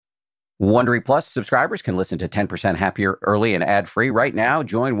Wondery Plus subscribers can listen to 10% Happier early and ad-free right now.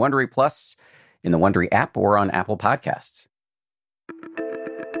 Join Wondery Plus in the Wondery app or on Apple Podcasts.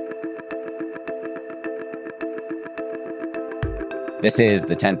 This is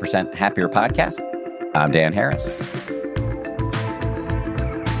the 10% Happier podcast. I'm Dan Harris.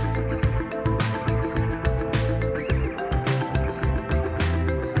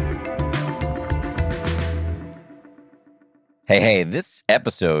 Hey, this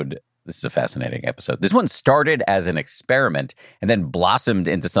is a fascinating episode. This one started as an experiment and then blossomed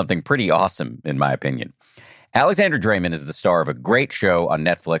into something pretty awesome, in my opinion. Alexander Dreymon is the star of a great show on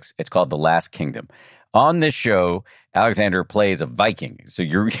Netflix. It's called The Last Kingdom. On this show, Alexander plays a Viking. So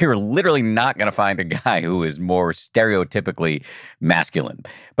you're literally not going to find a guy who is more stereotypically masculine.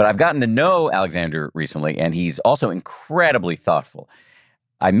 But I've gotten to know Alexander recently, and he's also incredibly thoughtful.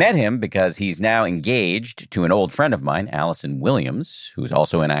 I met him because he's now engaged to an old friend of mine, Allison Williams, who's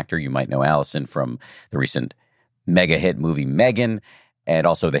also an actor. You might know Allison from the recent mega hit movie Megan and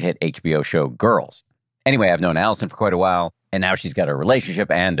also the hit HBO show Girls. Anyway, I've known Allison for quite a while, and now she's got a relationship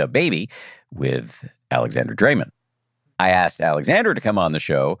and a baby with Alexander Dreymon. I asked Alexander to come on the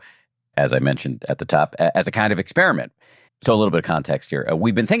show, as I mentioned at the top, as a kind of experiment. So a little bit of context here.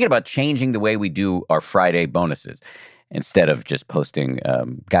 We've been thinking about changing the way we do our Friday bonuses. Instead of just posting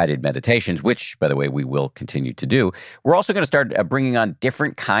guided meditations, which, by the way, we will continue to do, we're also going to start bringing on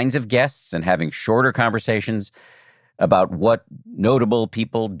different kinds of guests and having shorter conversations about what notable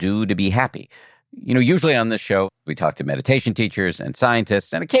people do to be happy. You know, usually on this show, we talk to meditation teachers and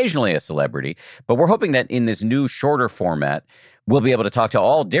scientists and occasionally a celebrity, but we're hoping that in this new shorter format, we'll be able to talk to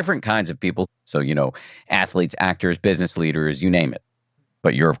all different kinds of people. So, you know, athletes, actors, business leaders, you name it.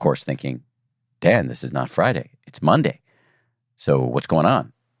 But you're, of course, thinking, Dan, this is not Friday. It's Monday. So what's going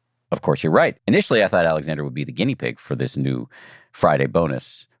on? Of course, you're right. Initially, I thought Alexander would be the guinea pig for this new Friday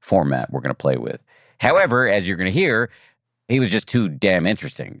bonus format we're going to play with. However, as you're going to hear, he was just too damn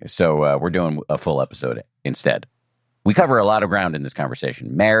interesting. So we're doing a full episode instead. We cover a lot of ground in this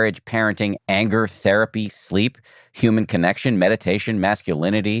conversation: marriage, parenting, anger, therapy, sleep, human connection, meditation,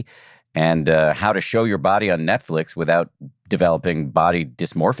 masculinity, and how to show your body on Netflix without developing body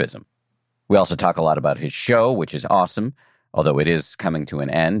dysmorphism. We also talk a lot about his show, which is awesome, although it is coming to an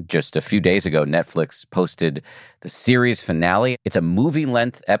end. Just a few days ago, Netflix posted the series finale. It's a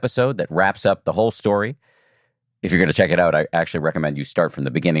movie-length episode that wraps up the whole story. If you're going to check it out, I actually recommend you start from the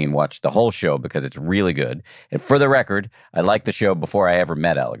beginning and watch the whole show because it's really good. And for the record, I liked the show before I ever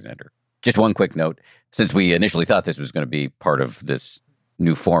met Alexander. Just one quick note. Since we initially thought this was going to be part of this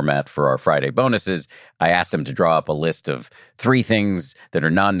new format for our Friday bonuses, I asked him to draw up a list of 3 things that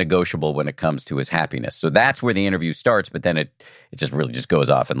are non-negotiable when it comes to his happiness. So that's where the interview starts, but then it just really just goes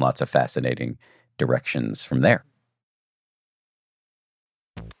off in lots of fascinating directions from there.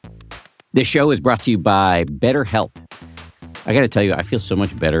 This show is brought to you by BetterHelp. I got to tell you, I feel so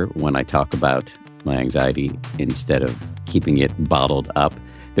much better when I talk about my anxiety instead of keeping it bottled up.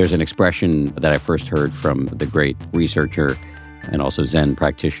 There's an expression that I first heard from the great researcher and also Zen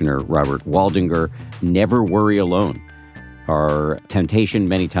practitioner Robert Waldinger: never worry alone. Our temptation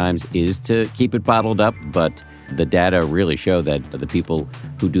many times is to keep it bottled up, but the data really show that the people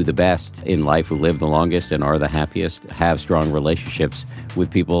who do the best in life, who live the longest and are the happiest, have strong relationships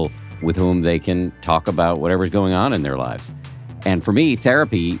with people with whom they can talk about whatever's going on in their lives. And for me,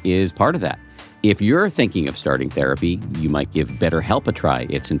 therapy is part of that. If you're thinking of starting therapy, you might give BetterHelp a try.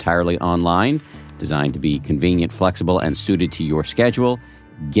 It's entirely online, designed to be convenient, flexible, and suited to your schedule.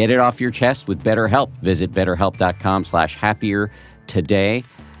 Get it off your chest with BetterHelp. Visit BetterHelp.com/happier today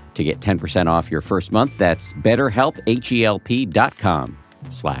to get 10% off your first month. That's BetterHelp,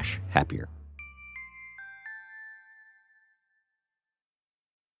 HELP.com/happier.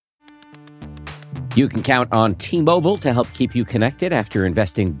 You can count on T-Mobile to help keep you connected. After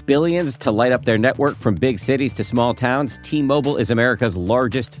investing billions to light up their network from big cities to small towns, T-Mobile is America's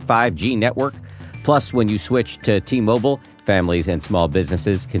largest 5G network. Plus, when you switch to T-Mobile, families and small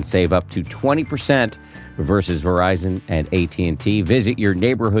businesses can save up to 20% versus Verizon and AT&T. Visit your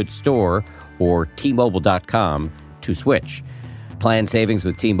neighborhood store or T-Mobile.com to switch. Plan savings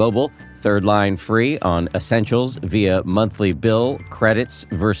with T-Mobile. Third line free on essentials via monthly bill credits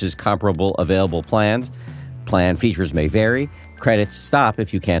versus comparable available plans. Plan features may vary. Credits stop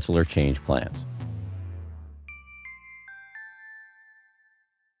if you cancel or change plans.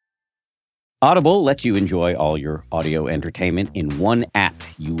 Audible lets you enjoy all your audio entertainment in one app.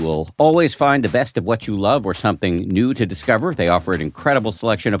 You will always find the best of what you love or something new to discover. They offer an incredible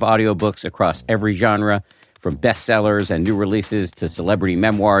selection of audiobooks across every genre, from bestsellers and new releases to celebrity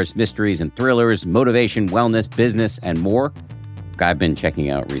memoirs, mysteries and thrillers, motivation, wellness, business, and more. I've been checking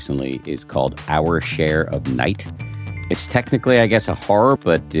out recently is called Our Share of Night. It's technically, I guess, a horror,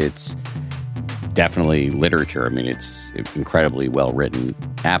 but it's definitely literature. I mean, it's incredibly well written,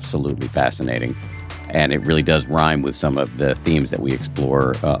 absolutely fascinating. And it really does rhyme with some of the themes that we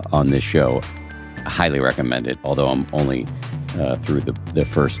explore on this show. I highly recommend it, although I'm only through the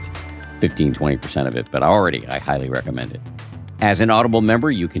first 15, 20% of it. But I highly recommend it. As an Audible member,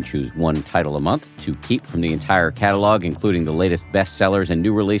 you can choose one title a month to keep from the entire catalog, including the latest bestsellers and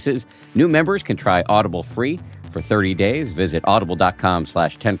new releases. New members can try Audible free for 30 days. Visit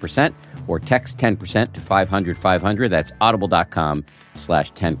audible.com/10% or text 10% to 500-500. That's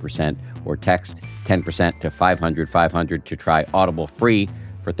audible.com/10% or text 10% to 500-500 to try Audible free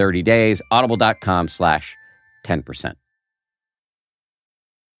for 30 days. Audible.com/10%.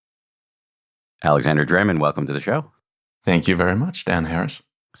 Alexander Dreymon, welcome to the show. Thank you very much, Dan Harris.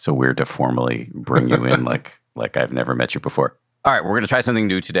 So weird to formally bring you in like I've never met you before. All right, we're going to try something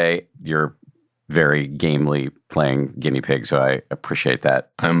new today. You're very gamely playing guinea pig, so I appreciate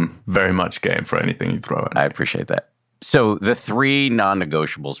that. I'm very much game for anything you throw at me. I appreciate that. So the 3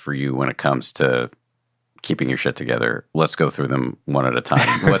 non-negotiables for you when it comes to keeping your shit together, let's go through them one at a time.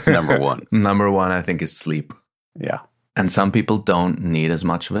 What's number 1? Number 1, I think, is sleep. Yeah. And some people don't need as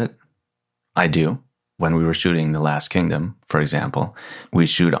much of it. I do. When we were shooting The Last Kingdom, for example, we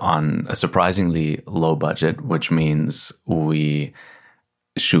shoot on a surprisingly low budget, which means we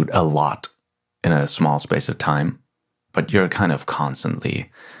shoot a lot in a small space of time, but you're kind of constantly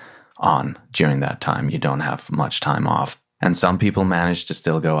on during that time. You don't have much time off. And some people manage to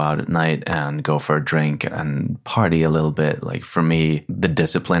still go out at night and go for a drink and party a little bit. Like for me, the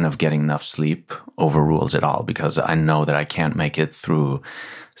discipline of getting enough sleep overrules it all because I know that I can't make it through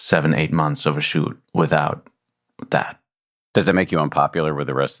 7-8 months of a shoot without that. Does that make you unpopular with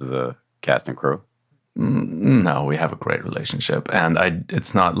the rest of the cast and crew? No, we have a great relationship. And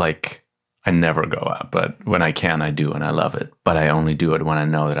it's not like I never go out, but when I can, I do, and I love it. But I only do it when I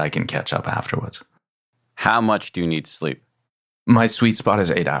know that I can catch up afterwards. How much do you need to sleep? My sweet spot is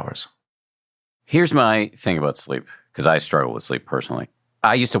 8 hours. Here's my thing about sleep, because I struggle with sleep personally.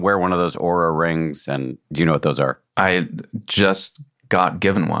 I used to wear one of those Oura rings, and do you know what those are? I just got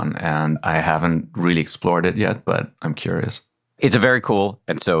given one, and I haven't really explored it yet, but I'm curious. It's a very cool,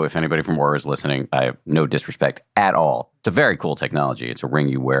 and so if anybody from Oura is listening, I have no disrespect at all. It's a very cool technology. It's a ring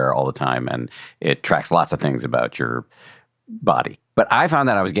you wear all the time, and it tracks lots of things about your body. But I found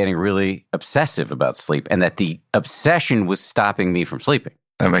that I was getting really obsessive about sleep, and that the obsession was stopping me from sleeping.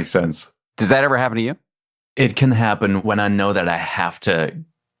 That makes sense. Does that ever happen to you? It can happen when I know that I have to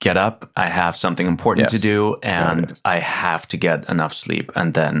get up, I have something important to do, and I have to get enough sleep.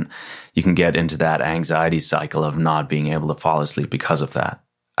 And then you can get into that anxiety cycle of not being able to fall asleep because of that.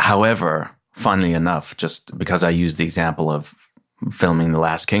 However, funnily enough, just because I used the example of filming The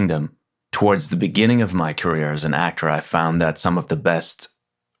Last Kingdom, towards the beginning of my career as an actor, I found that some of the best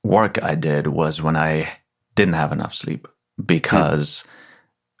work I did was when I didn't have enough sleep, because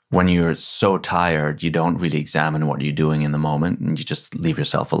when you're so tired, you don't really examine what you're doing in the moment, and you just leave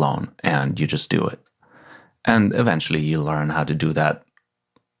yourself alone and you just do it. And eventually you learn how to do that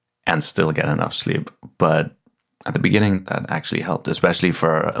and still get enough sleep. But at the beginning, that actually helped, especially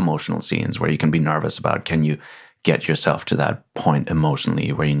for emotional scenes where you can be nervous about, can you get yourself to that point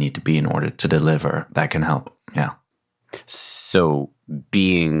emotionally where you need to be in order to deliver? That can help. Yeah. So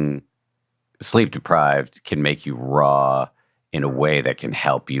being sleep deprived can make you raw in a way that can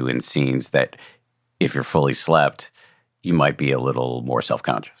help you in scenes that, if you're fully slept, you might be a little more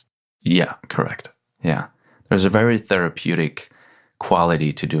self-conscious. Yeah, correct. Yeah. There's a very therapeutic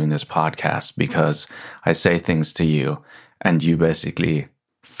quality to doing this podcast, because I say things to you and you basically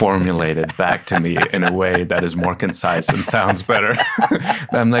formulate it back to me in a way that is more concise and sounds better.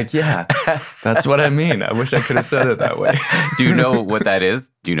 And I'm like, yeah, that's what I mean. I wish I could have said it that way. Do you know what that is?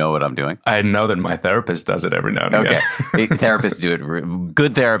 Do you know what I'm doing? I know that my therapist does it every now and again. Okay. Therapists do it.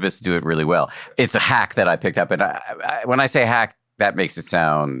 Good therapists do it really well. It's a hack that I picked up. And when I say hack, that makes it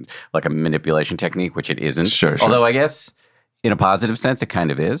sound like a manipulation technique, which it isn't. Sure. Although I guess in a positive sense, it kind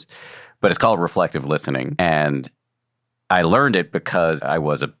of is. But it's called reflective listening. And I learned it because I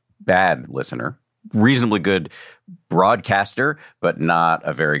was a bad listener, reasonably good broadcaster, but not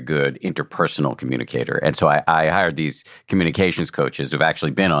a very good interpersonal communicator. And so I hired these communications coaches who've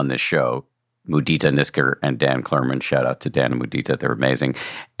actually been on this show, Mudita Nisker and Dan Klerman. Shout out to Dan and Mudita. They're amazing.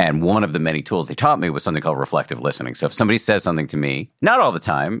 And one of the many tools they taught me was something called reflective listening. So if somebody says something to me, not all the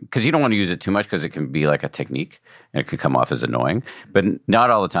time, because you don't want to use it too much because it can be like a technique and it could come off as annoying, but not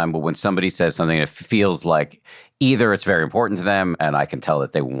all the time. But when somebody says something, it feels like either it's very important to them and I can tell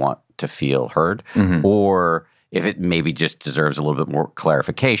that they want to feel heard, or if it maybe just deserves a little bit more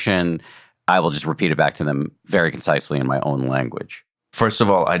clarification, I will just repeat it back to them very concisely in my own language. First of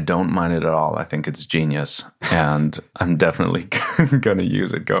all, I don't mind it at all. I think it's genius, and I'm definitely going to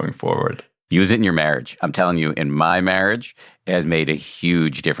use it going forward. Use it in your marriage. I'm telling you, in my marriage, it has made a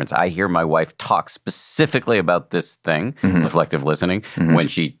huge difference. I hear my wife talk specifically about this thing, reflective listening, when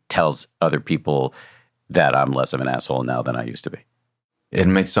she tells other people that I'm less of an asshole now than I used to be. It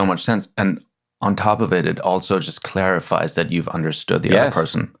makes so much sense. And on top of it, it also just clarifies that you've understood the other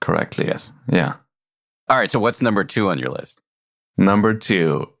person correctly. Yes. Yeah. All right, so what's number 2 on your list? Number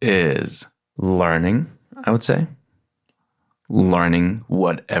 2 is learning, I would say. Learning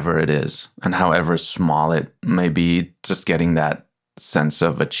whatever it is, and however small it may be, just getting that sense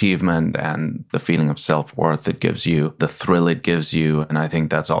of achievement and the feeling of self-worth it gives you, the thrill it gives you. And I think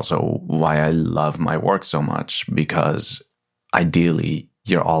that's also why I love my work so much, because ideally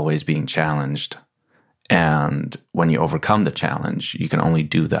you're always being challenged. And when you overcome the challenge, you can only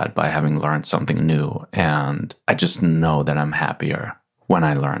do that by having learned something new. And I just know that I'm happier when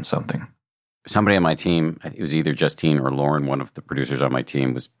I learn something. Somebody on my team, it was either Justine or Lauren, one of the producers on my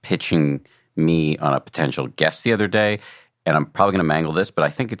team, was pitching me on a potential guest the other day. And I'm probably going to mangle this, but I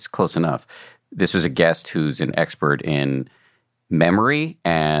think it's close enough. This was a guest who's an expert in memory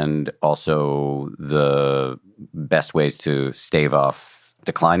and also the best ways to stave off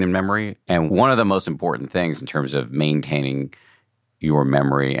decline in memory. And one of the most important things in terms of maintaining your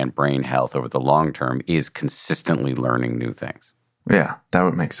memory and brain health over the long term is consistently learning new things. Yeah, that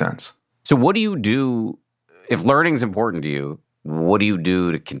would make sense. So what do you do if learning is important to you? What do you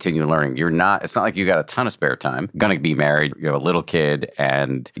do to continue learning? It's not like you got a ton of spare time. You're going to be married, you have a little kid,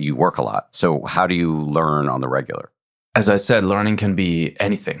 and you work a lot. So how do you learn on the regular? As I said, learning can be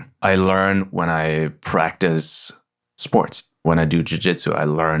anything. I learn when I practice sports. When I do jiu-jitsu, I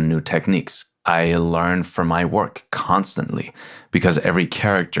learn new techniques. I learn from my work constantly, because every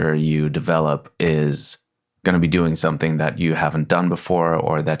character you develop is going to be doing something that you haven't done before,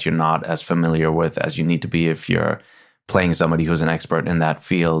 or that you're not as familiar with as you need to be. If you're playing somebody who's an expert in that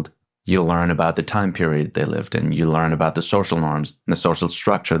field, you learn about the time period they lived in. You learn about the social norms, the social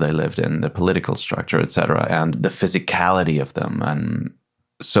structure they lived in, the political structure, etc., and the physicality of them. And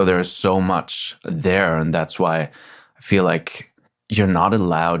so there's so much there, and that's why I feel like you're not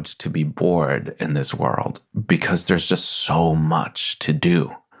allowed to be bored in this world, because there's just so much to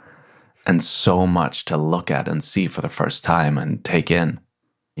do and so much to look at and see for the first time and take in.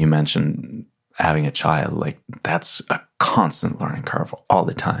 You mentioned having a child, like that's a constant learning curve all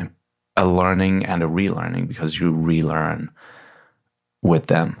the time. A learning and a relearning, because you relearn with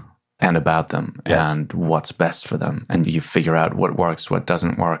them and about them and what's best for them. And you figure out what works, what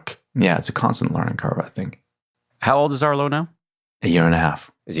doesn't work. Yeah, it's a constant learning curve, I think. How old is Arlo now? 1.5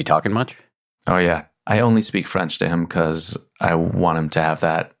 years. Is he talking much? Oh, yeah. I only speak French to him because I want him to have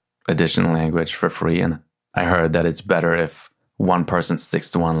that additional language for free. And I heard that it's better if one person sticks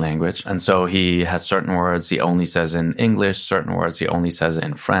to one language. And so he has certain words he only says in English, certain words he only says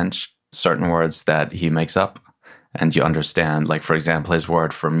in French, certain words that he makes up. And you understand, like, for example, his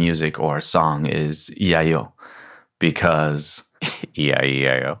word for music or song is iayo, because...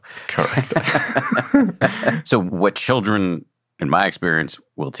 E-I-E-I-O. Correct. So what children, in my experience,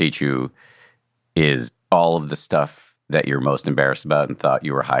 will teach you is all of the stuff that you're most embarrassed about and thought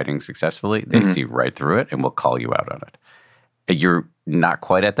you were hiding successfully. They see right through it and will call you out on it. You're not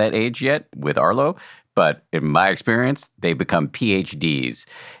quite at that age yet with Arlo, but in my experience, they become PhDs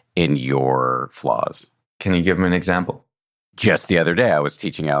in your flaws. Can you give me an example? Just the other day, I was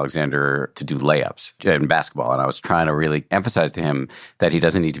teaching Alexander to do layups in basketball, and I was trying to really emphasize to him that he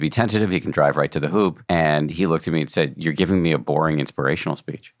doesn't need to be tentative. He can drive right to the hoop. And he looked at me and said, "You're giving me a boring inspirational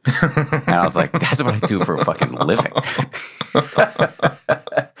speech." And I was like, that's what I do for a fucking living.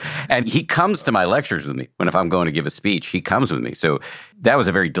 And he comes to my lectures with me. If I'm going to give a speech, he comes with me. So that was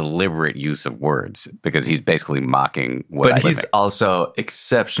a very deliberate use of words, because he's basically mocking what I But he's think. also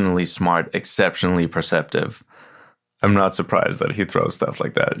exceptionally smart, exceptionally perceptive. I'm not surprised that he throws stuff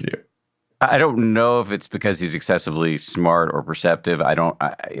like that at you. I don't know if it's because he's excessively smart or perceptive.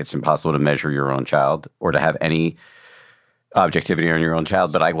 It's impossible to measure your own child or to have any objectivity on your own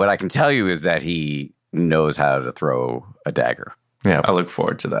child. But what I can tell you is that he knows how to throw a dagger. Yeah, I look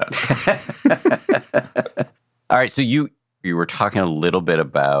forward to that. All right, so you were talking a little bit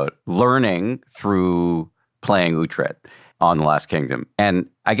about learning through playing Utrecht on The Last Kingdom. And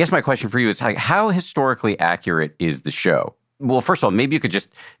I guess my question for you is, like, how historically accurate is the show? Well, first of all, maybe you could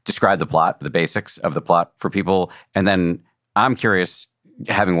just describe the plot, the basics of the plot for people. And then I'm curious,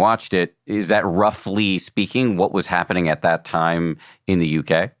 having watched it, is that roughly speaking what was happening at that time in the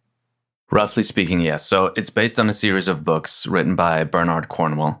UK? Roughly speaking, yes. So it's based on a series of books written by Bernard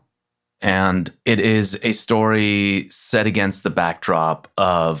Cornwell. And it is a story set against the backdrop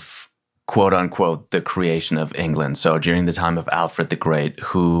of, quote unquote, the creation of England. So during the time of Alfred the Great,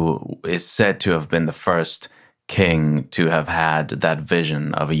 who is said to have been the first king to have had that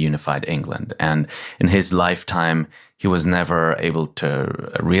vision of a unified England. And in his lifetime, he was never able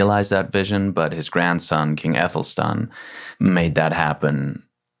to realize that vision, but his grandson, King Ethelstan, made that happen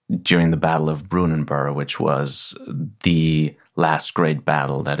during the Battle of Brunanburh, which was the last great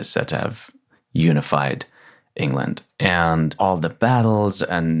battle that is said to have unified England. And all the battles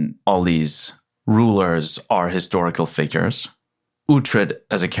and all these rulers are historical figures. Uhtred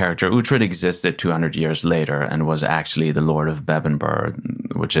as a character, Uhtred existed 200 years later and was actually the Lord of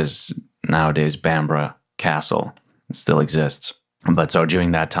Bebbanburg, which is nowadays Bamborough Castle. It still exists. But so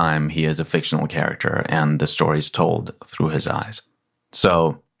during that time, he is a fictional character and the story is told through his eyes.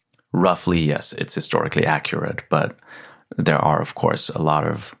 So roughly, yes, it's historically accurate, but there are, of course, a lot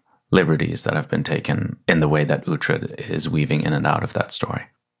of liberties that have been taken in the way that Uhtred is weaving in and out of that story.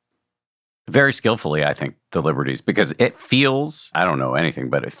 Very skillfully, I think, the liberties, because it feels, I don't know anything,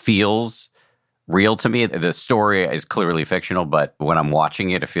 but it feels real to me. The story is clearly fictional, but when I'm watching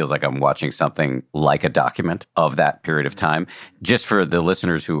it, it feels like I'm watching something like a document of that period of time. Just for the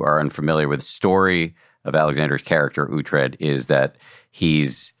listeners who are unfamiliar with the story of Alexander's character, Uhtred, is that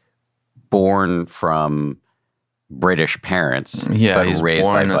he's born from British parents, but he's raised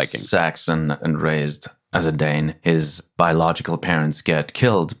born by as Vikings. Saxon and raised as a Dane. His biological parents get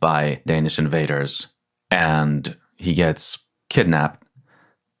killed by Danish invaders, and he gets kidnapped,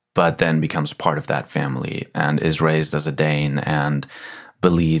 but then becomes part of that family and is raised as a Dane and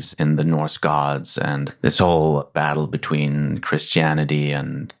believes in the Norse gods and this whole battle between Christianity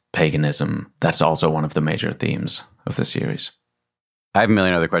and paganism. That's also one of the major themes of the series. I have a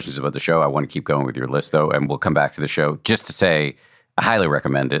million other questions about the show. I want to keep going with your list, though, and we'll come back to the show. Just to say, I highly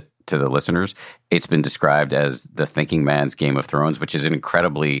recommend it to the listeners. It's been described as the thinking man's Game of Thrones, which is an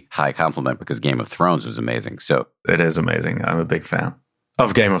incredibly high compliment because Game of Thrones was amazing. So it is amazing. I'm a big fan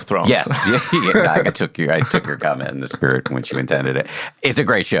of Game of Thrones. Yes. I took your comment in the spirit when you intended it. It's a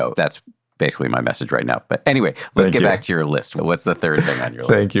great show. That's basically my message right now. But anyway, let's get back to your list. What's the third thing on your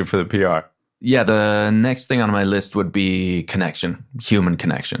list? Thank you for the PR. Yeah, the next thing on my list would be connection, human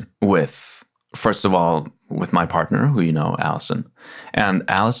connection with, first of all, with my partner, who you know, Allison. And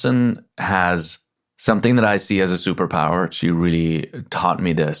Allison has something that I see as a superpower. She really taught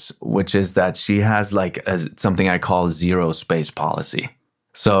me this, which is that she has something I call zero space policy.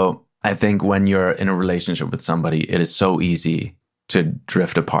 So I think when you're in a relationship with somebody, it is so easy to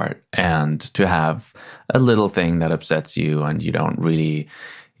drift apart and to have a little thing that upsets you and you don't really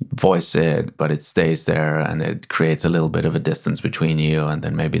voice it, but it stays there and it creates a little bit of a distance between you. And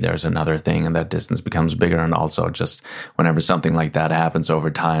then maybe there's another thing and that distance becomes bigger. And also just whenever something like that happens over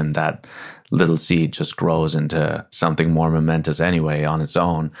time, that little seed just grows into something more momentous anyway on its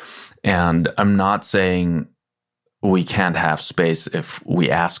own. And I'm not saying we can't have space if we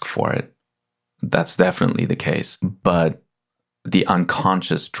ask for it. That's definitely the case. But the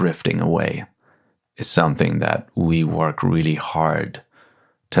unconscious drifting away is something that we work really hard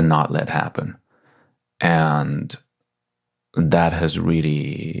to not let happen. And that has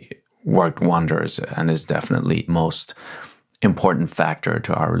really worked wonders and is definitely most important factor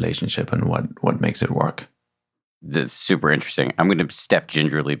to our relationship and what makes it work. That's super interesting. I'm going to step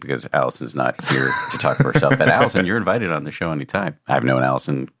gingerly because Allison's not here to talk for herself. And Allison, you're invited on the show anytime. I've known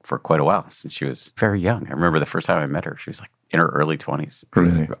Allison for quite a while, since she was very young. I remember the first time I met her, she was like in her early 20s.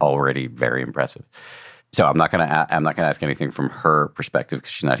 Really? Already very impressive. So I'm not going to ask anything from her perspective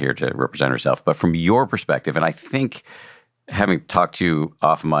because she's not here to represent herself. But from your perspective, and I think having talked to you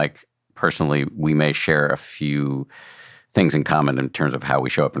off mic personally, we may share a few things in common in terms of how we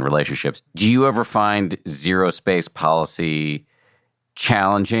show up in relationships. Do you ever find zero space policy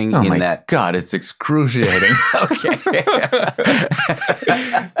challenging? Oh my God, it's excruciating. Okay.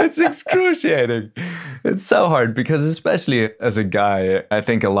 It's excruciating. It's so hard because especially as a guy, I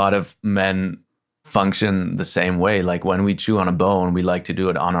think a lot of men function the same way. Like when we chew on a bone, we like to do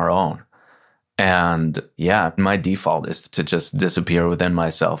it on our own. And yeah, my default is to just disappear within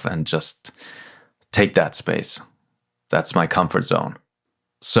myself and just take that space. That's my comfort zone.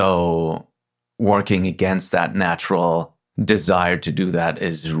 So working against that natural desire to do that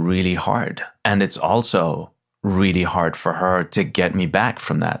is really hard. And it's also really hard for her to get me back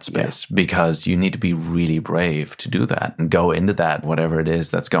from that space because you need to be really brave to do that and go into that, whatever it is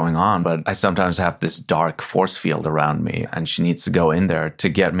that's going on. But I sometimes have this dark force field around me and she needs to go in there to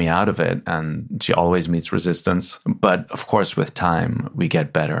get me out of it. And she always meets resistance. But of course, with time, we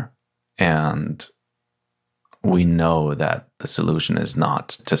get better. And we know that the solution is not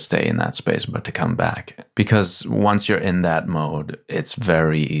to stay in that space, but to come back. Because once you're in that mode, it's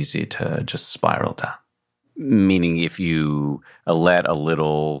very easy to just spiral down. Meaning if you let a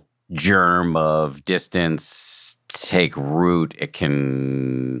little germ of distance take root, it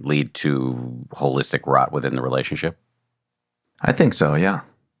can lead to holistic rot within the relationship? I think so, yeah.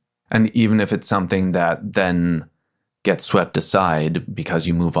 And even if it's something that then gets swept aside because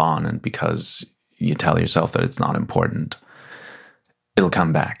you move on and because you tell yourself that it's not important, it'll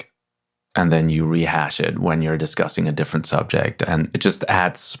come back. And then you rehash it when you're discussing a different subject. And it just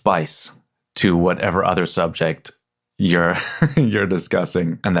adds spice to whatever other subject you're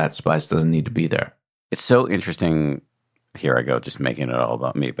discussing. And that spice doesn't need to be there. It's so interesting. Here I go, just making it all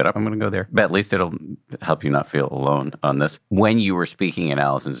about me. But I'm going to go there. But at least it'll help you not feel alone on this. When you were speaking in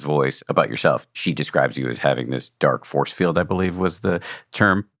Allison's voice about yourself, she describes you as having this dark force field, I believe was the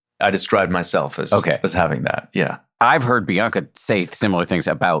term. I described myself as having that, yeah. I've heard Bianca say similar things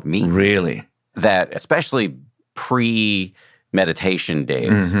about me. Really? That especially pre-meditation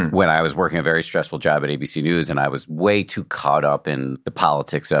days, when I was working a very stressful job at ABC News and I was way too caught up in the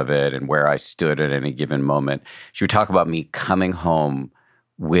politics of it and where I stood at any given moment, she would talk about me coming home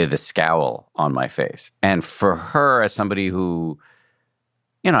with a scowl on my face. And for her, as somebody who,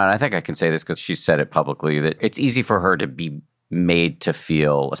 and I think I can say this because she said it publicly, that it's easy for her to be made to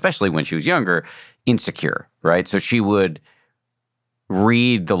feel, especially when she was younger, insecure, right? So she would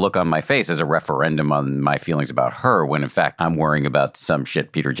read the look on my face as a referendum on my feelings about her, when in fact I'm worrying about some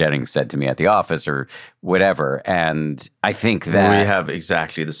shit Peter Jennings said to me at the office or whatever. And I think that we have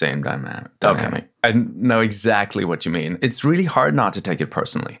exactly the same dynamic. Okay. I know exactly what you mean. It's really hard not to take it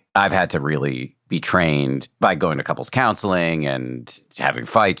personally. I've had to really be trained by going to couples counseling and having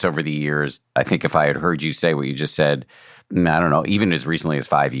fights over the years. I think if I had heard you say what you just said, I don't know, even as recently as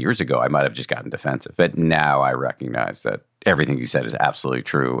 5 years ago, I might have just gotten defensive. But now I recognize that everything you said is absolutely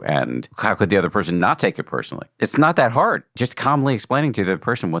true. And how could the other person not take it personally? It's not that hard. Just calmly explaining to the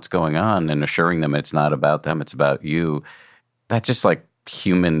person what's going on and assuring them it's not about them, it's about you. That's just like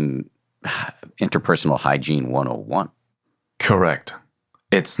human interpersonal hygiene 101. Correct.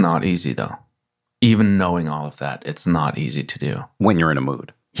 It's not easy, though. Even knowing all of that, it's not easy to do. When you're in a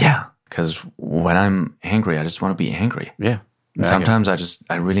mood. Yeah. Because when I'm angry, I just want to be angry. Yeah. And sometimes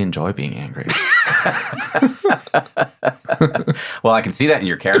I really enjoy being angry. Well, I can see that in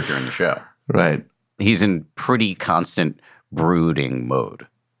your character in the show. Right. He's in pretty constant brooding mode.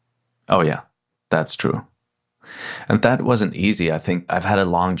 Oh, yeah. That's true. And that wasn't easy. I think I've had a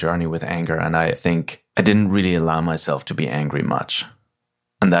long journey with anger, and I think I didn't really allow myself to be angry much.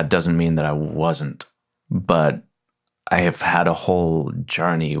 And that doesn't mean that I wasn't. But I have had a whole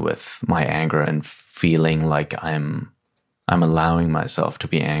journey with my anger and feeling like I'm allowing myself to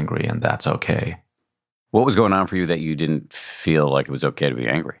be angry, and that's okay. What was going on for you that you didn't feel like it was okay to be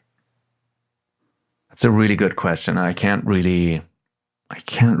angry? That's a really good question. I can't really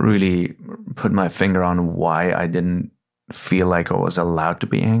put my finger on why I didn't feel like I was allowed to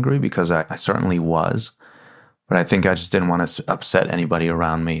be angry, because I certainly was. But I think I just didn't want to upset anybody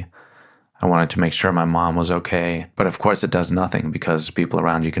around me. I wanted to make sure my mom was okay. But of course it does nothing, because people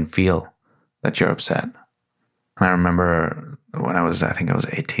around you can feel that you're upset. And I remember when I think I was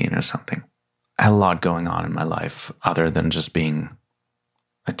 18 or something. I had a lot going on in my life other than just being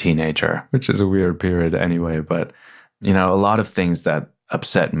a teenager, which is a weird period anyway. But, a lot of things that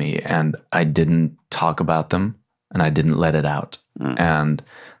upset me, and I didn't talk about them and I didn't let it out. And there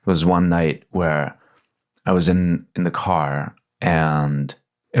was one night where I was in the car and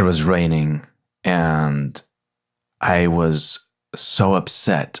it was raining, and I was so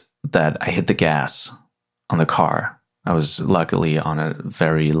upset that I hit the gas on the car. I was luckily on a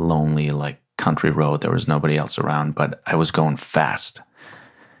very lonely, country road. There was nobody else around, but I was going fast.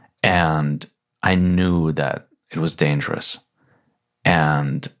 And I knew that it was dangerous.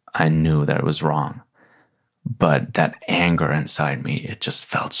 And I knew that it was wrong. But that anger inside me, it just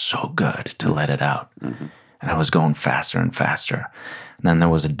felt so good to let it out. Mm-hmm. And I was going faster and faster. And then there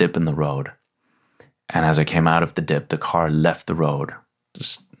was a dip in the road. And as I came out of the dip, the car left the road,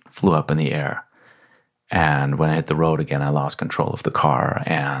 just flew up in the air. And when I hit the road again, I lost control of the car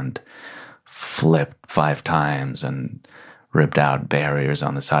and flipped 5 times and ripped out barriers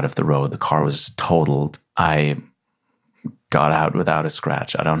on the side of the road. The car was totaled. I got out without a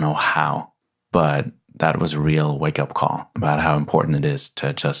scratch. I don't know how, but that was a real wake-up call about how important it is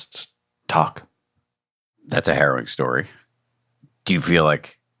to just talk. That's a harrowing story. Do you feel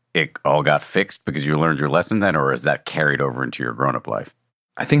like it all got fixed because you learned your lesson then, or is that carried over into your grown-up life?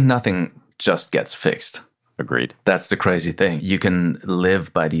 I think nothing just gets fixed. Agreed. That's the crazy thing. You can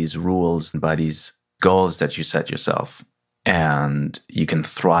live by these rules and by these goals that you set yourself, and you can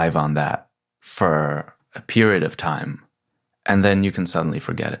thrive on that for a period of time, and then you can suddenly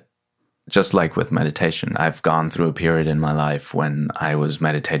forget it. Just like with meditation, I've gone through a period in my life when I was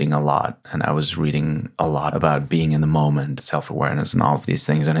meditating a lot and I was reading a lot about being in the moment, self-awareness and all of these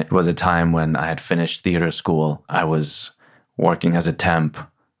things. And it was a time when I had finished theater school. I was working as a temp.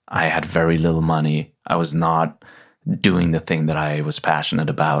 I had very little money. I was not doing the thing that I was passionate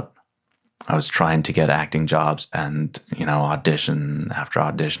about. I was trying to get acting jobs and, audition after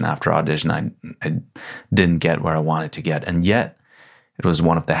audition after audition. I didn't get where I wanted to get. And yet, it was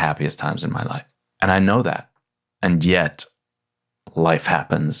one of the happiest times in my life. And I know that. And yet, life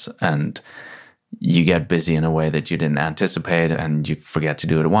happens and you get busy in a way that you didn't anticipate, and you forget to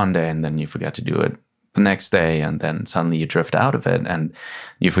do it one day, and then you forget to do it the next day, and then suddenly you drift out of it and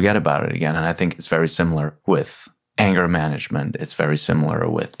you forget about it again. And I think it's very similar with anger management. It's very similar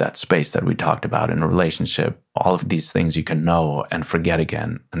with that space that we talked about in a relationship. All of these things you can know and forget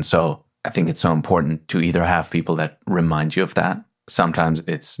again. And so I think it's so important to either have people that remind you of that. Sometimes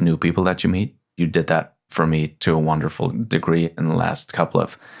it's new people that you meet. You did that for me to a wonderful degree in the last couple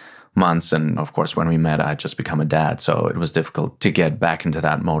of months. And of course, when we met, I had just become a dad. So it was difficult to get back into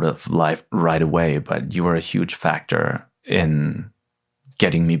that mode of life right away. But you were a huge factor in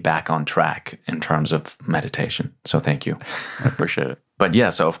getting me back on track in terms of meditation. So thank you. I appreciate it. But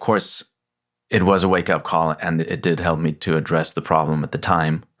yeah, so of course, it was a wake-up call, and it did help me to address the problem at the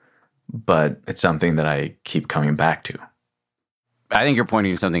time. But it's something that I keep coming back to. I think you're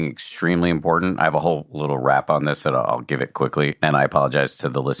pointing to something extremely important. I have a whole little wrap on this that I'll give it quickly. And I apologize to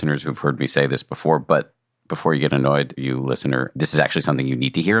the listeners who've heard me say this before. But before you get annoyed, you listener, this is actually something you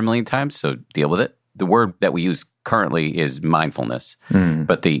need to hear a million times. So deal with it. The word that we use currently is mindfulness.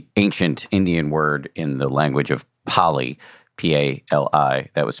 But the ancient Indian word in the language of Pali, P-A-L-I,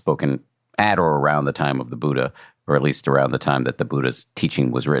 that was spoken at or around the time of the Buddha, or at least around the time that the Buddha's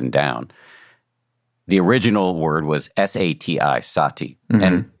teaching was written down. The original word was S-A-T-I, sati.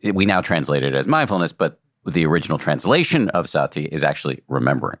 And we now translate it as mindfulness, but the original translation of sati is actually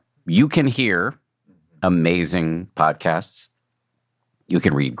remembering. You can hear amazing podcasts. You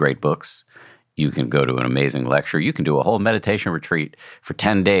can read great books. You can go to an amazing lecture. You can do a whole meditation retreat for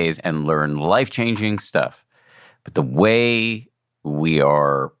 10 days and learn life-changing stuff. But the way we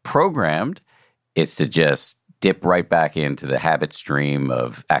are programmed is to just dip right back into the habit stream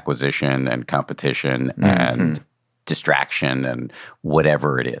of acquisition and competition and distraction and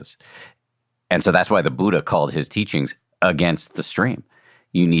whatever it is. And so that's why the Buddha called his teachings against the stream.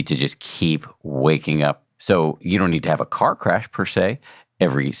 You need to just keep waking up. So you don't need to have a car crash per se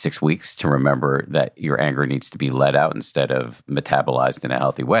every 6 weeks to remember that your anger needs to be let out instead of metabolized in a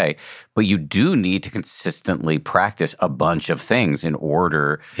healthy way. But you do need to consistently practice a bunch of things in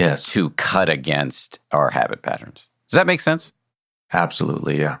order to cut against our habit patterns. Does that make sense?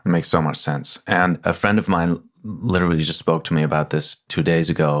 Absolutely, yeah. It makes so much sense. And a friend of mine literally just spoke to me about this 2 days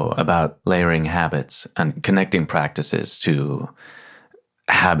ago, about layering habits and connecting practices to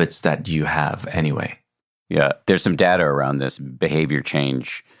habits that you have anyway. Yeah, there's some data around this. Behavior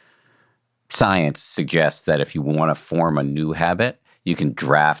change science suggests that if you want to form a new habit, you can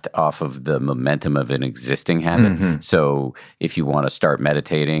draft off of the momentum of an existing habit. So if you want to start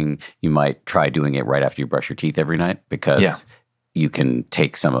meditating, you might try doing it right after you brush your teeth every night because you can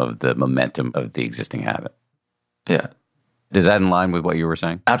take some of the momentum of the existing habit. Yeah. Is that in line with what you were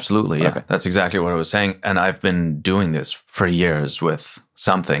saying? Absolutely, yeah. Okay. That's exactly what I was saying. And I've been doing this for years with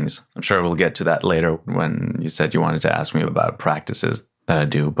some things. I'm sure we'll get to that later when you said you wanted to ask me about practices that I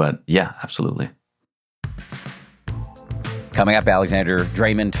do. But yeah, absolutely. Coming up, Alexander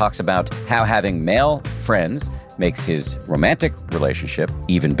Dreymon talks about how having male friends makes his romantic relationship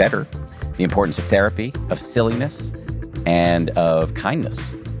even better, the importance of therapy, of silliness, and of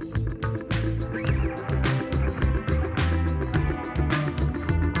kindness.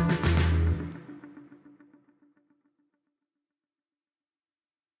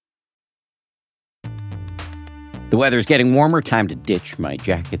 The weather's getting warmer. Time to ditch my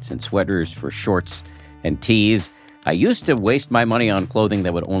jackets and sweaters for shorts and tees. I used to waste my money on clothing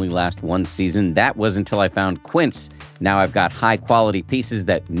that would only last one season. That was until I found Quince. Now I've got high-quality pieces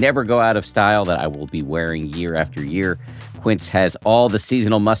that never go out of style that I will be wearing year after year. Quince has all the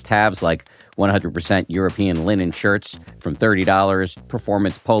seasonal must-haves like 100% European linen shirts from $30,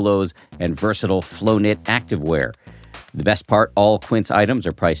 performance polos, and versatile flow-knit activewear. The best part, all Quince items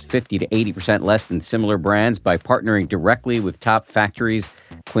are priced 50 to 80% less than similar brands. By partnering directly with top factories,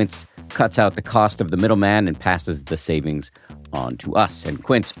 Quince cuts out the cost of the middleman and passes the savings on to us. And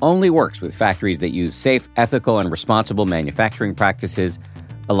Quince only works with factories that use safe, ethical, and responsible manufacturing practices,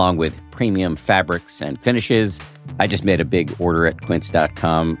 along with premium fabrics and finishes. I just made a big order at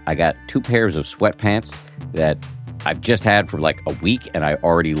quince.com. I got 2 pairs of sweatpants that I've just had for like a week, and I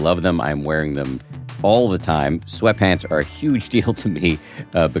already love them. I'm wearing them all the time. Sweatpants are a huge deal to me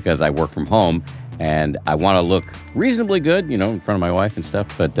because I work from home, and I want to look reasonably good, you know, in front of my wife and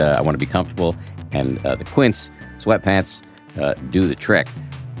stuff, but I want to be comfortable, and the Quince sweatpants do the trick.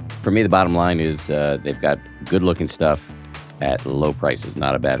 For me, the bottom line is they've got good-looking stuff at low prices.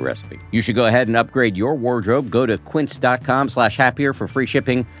 Not a bad recipe. You should go ahead and upgrade your wardrobe. Go to quince.com/happier for free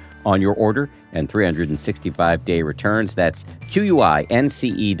shipping on your order and 365-day returns. That's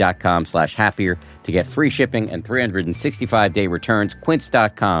QUINCE.com/happier to get free shipping and 365-day returns.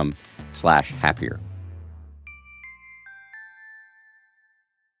 Quince.com/happier.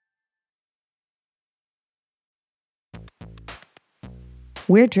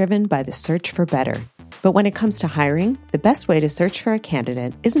 We're driven by the search for better. But when it comes to hiring, the best way to search for a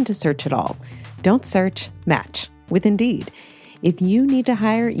candidate isn't to search at all. Don't search, match with Indeed. If you need to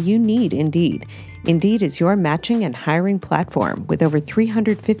hire, you need Indeed. Indeed is your matching and hiring platform with over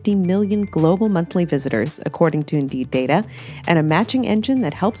 350 million global monthly visitors, according to Indeed data, and a matching engine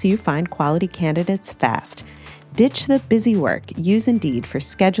that helps you find quality candidates fast. Ditch the busy work. Use Indeed for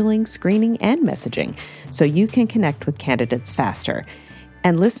scheduling, screening, and messaging so you can connect with candidates faster.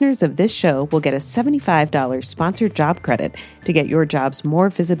 And listeners of this show will get a $75 sponsored job credit to get your jobs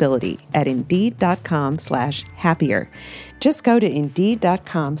more visibility at Indeed.com/happier. Just go to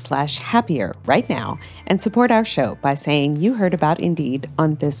Indeed.com/happier right now and support our show by saying you heard about Indeed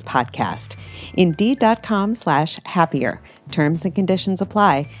on this podcast. Indeed.com/happier. Terms and conditions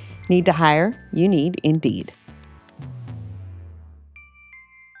apply. Need to hire? You need Indeed.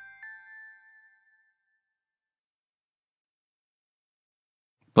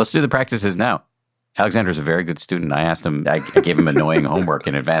 Let's do the practices now. Alexander's a very good student. I asked him, I gave him annoying homework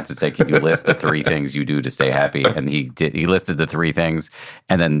in advance and said, can you list the 3 things you do to stay happy? And he did. He listed the 3 things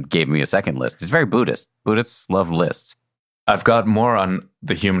and then gave me a second list. It's very Buddhist. Buddhists love lists. I've got more on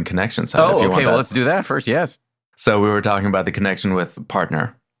the human connection side. Oh, okay. Well, let's do that first. Yes. So we were talking about the connection with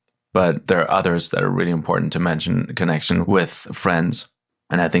partner, but there are others that are really important to mention. Connection with friends.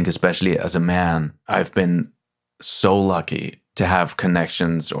 And I think especially as a man, I've been so lucky to have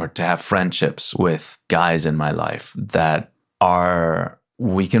connections or to have friendships with guys in my life that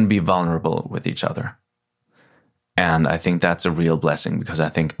we can be vulnerable with each other. And I think that's a real blessing because I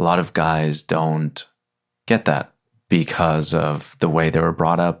think a lot of guys don't get that because of the way they were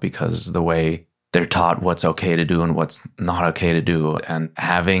brought up, because of the way they're taught what's okay to do and what's not okay to do. And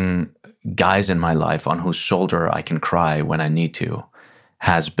having guys in my life on whose shoulder I can cry when I need to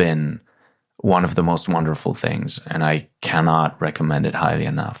has been one of the most wonderful things, and I cannot recommend it highly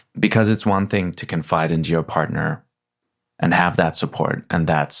enough. Because it's one thing to confide into your partner and have that support, and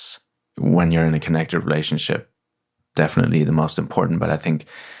that's, when you're in a connected relationship, definitely the most important. But I think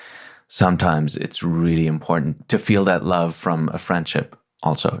sometimes it's really important to feel that love from a friendship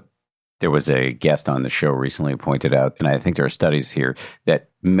also. There was a guest on the show recently who pointed out, and I think there are studies here, that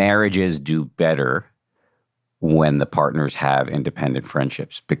marriages do better when the partners have independent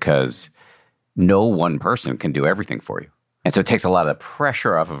friendships because no one person can do everything for you. And so it takes a lot of the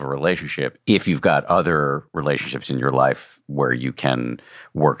pressure off of a relationship if you've got other relationships in your life where you can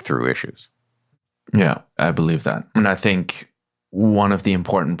work through issues. Yeah, I believe that. And I think one of the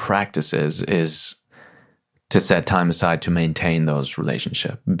important practices is to set time aside to maintain those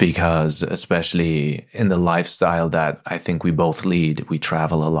relationships, because especially in the lifestyle that I think we both lead, we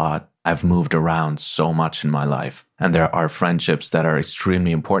travel a lot. I've moved around so much in my life, and there are friendships that are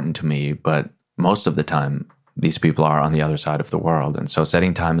extremely important to me, but most of the time, these people are on the other side of the world. And so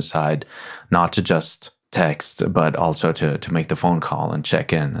setting time aside, not to just text, but also to make the phone call and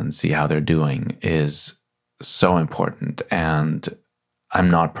check in and see how they're doing is so important. And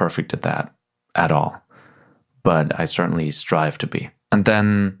I'm not perfect at that at all, but I certainly strive to be. And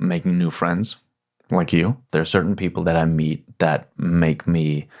then making new friends like you. There are certain people that I meet that make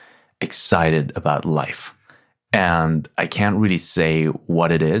me excited about life. And I can't really say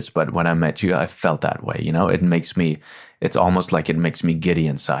what it is, but when I met you, I felt that way. You know, it's almost like it makes me giddy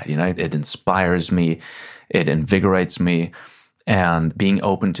inside. You know, it inspires me, it invigorates me. And being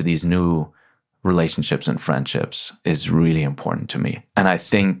open to these new relationships and friendships is really important to me. And I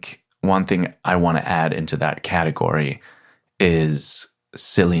think one thing I want to add into that category is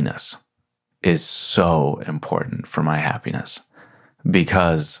silliness is so important for my happiness,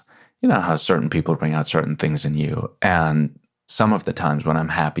 because you know how certain people bring out certain things in you. And some of the times when I'm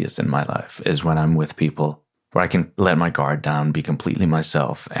happiest in my life is when I'm with people where I can let my guard down, be completely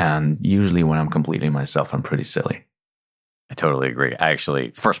myself. And usually when I'm completely myself, I'm pretty silly. I totally agree. I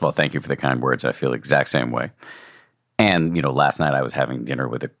actually, first of all, thank you for the kind words. I feel the exact same way. And, last night I was having dinner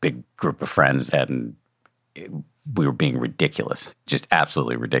with a big group of friends and we were being ridiculous, just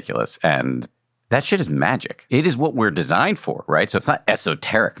absolutely ridiculous. And that shit is magic. It is what we're designed for, right? So it's not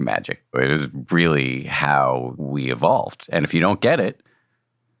esoteric magic. It is really how we evolved. And if you don't get it,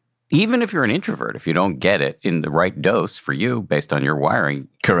 even if you're an introvert, if you don't get it in the right dose for you based on your wiring,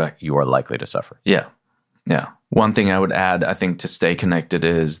 correct, you are likely to suffer. Yeah. Yeah. One thing I would add, I think, to stay connected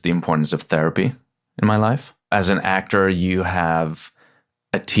is the importance of therapy in my life. As an actor, you have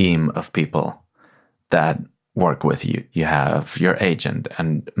a team of people that work with you. You have your agent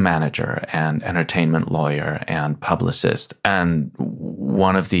and manager and entertainment lawyer and publicist. And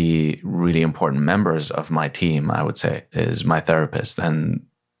one of the really important members of my team, I would say, is my therapist. And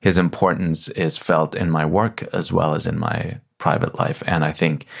his importance is felt in my work as well as in my private life. And I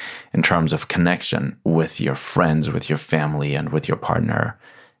think in terms of connection with your friends, with your family, and with your partner,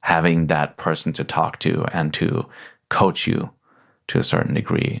 having that person to talk to and to coach you to a certain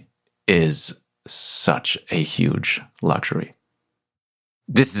degree is such a huge luxury.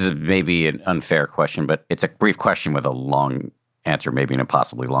 This is maybe an unfair question, but it's a brief question with a long answer, maybe an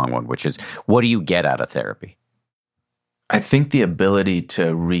impossibly long one, which is, what do you get out of therapy? I think the ability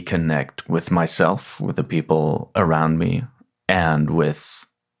to reconnect with myself, with the people around me, and with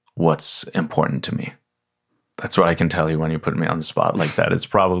what's important to me. That's what I can tell you when you put me on the spot like that. It's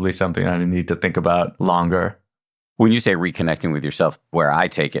probably something I need to think about longer. When you say reconnecting with yourself, where I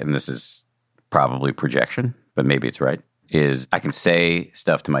take it, and this is probably projection, but maybe it's right, is I can say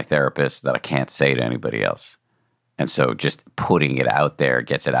stuff to my therapist that I can't say to anybody else. And so just putting it out there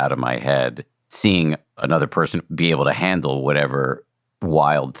gets it out of my head. Seeing another person be able to handle whatever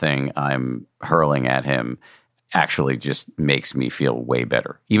wild thing I'm hurling at him actually just makes me feel way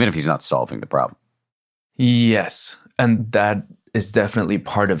better, even if he's not solving the problem. Yes, and that is definitely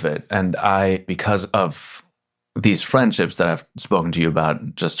part of it. And because of these friendships that I've spoken to you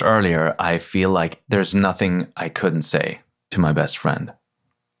about just earlier, I feel like there's nothing I couldn't say to my best friend.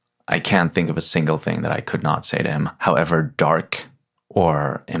 I can't think of a single thing that I could not say to him, however dark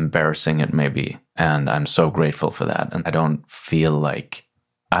or embarrassing it may be. And I'm so grateful for that. And I don't feel like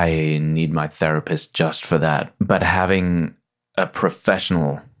I need my therapist just for that. But having a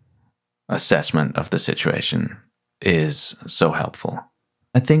professional assessment of the situation is so helpful.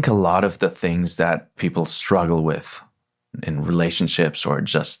 I think a lot of the things that people struggle with in relationships or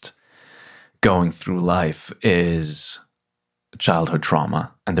just going through life is childhood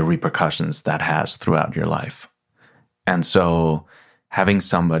trauma and the repercussions that has throughout your life. And so having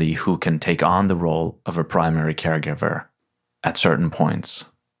somebody who can take on the role of a primary caregiver at certain points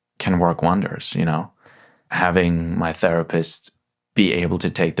can work wonders, Having my therapist be able to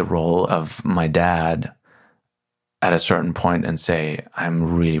take the role of my dad at a certain point and say,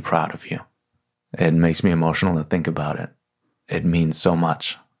 I'm really proud of you. It makes me emotional to think about it. It means so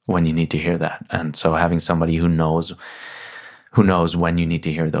much when you need to hear that. And so having somebody who knows when you need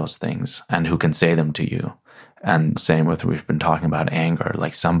to hear those things and who can say them to you. And same with, we've been talking about anger,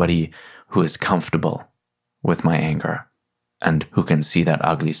 like somebody who is comfortable with my anger and who can see that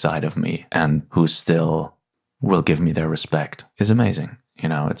ugly side of me and who still will give me their respect is amazing.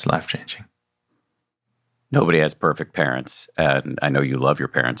 It's life-changing. Nobody has perfect parents, and I know you love your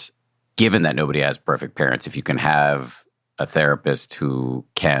parents. Given that nobody has perfect parents, if you can have a therapist who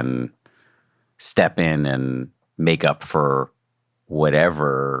can step in and make up for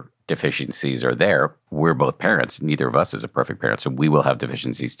whatever deficiencies are there, we're both parents. Neither of us is a perfect parent, so we will have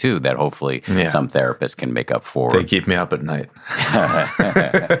deficiencies too that hopefully some therapist can make up for. They keep me up at night.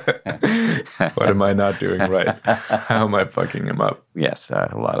 What am I not doing right? How am I fucking him up? Yes, a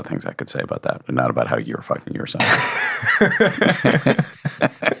lot of things I could say about that, but not about how you're fucking your son.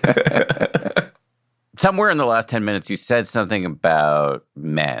 Somewhere in the last 10 minutes, you said something about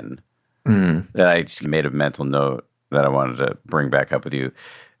men that I just made a mental note that I wanted to bring back up with you.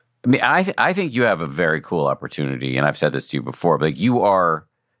 I mean, I think you have a very cool opportunity, and I've said this to you before, but you are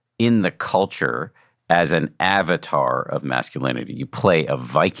in the culture as an avatar of masculinity. You play a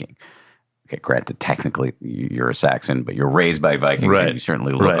Viking. Okay, granted, technically you're a Saxon, but you're raised by Vikings, right. And you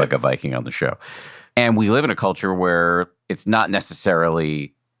certainly look like a Viking on the show. And we live in a culture where it's not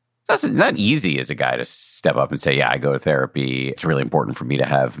necessarily... It's not easy as a guy to step up and say, yeah, I go to therapy. It's really important for me to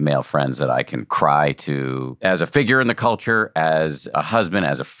have male friends that I can cry to. As a figure in the culture, as a husband,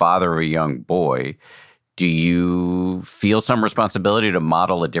 as a father of a young boy, do you feel some responsibility to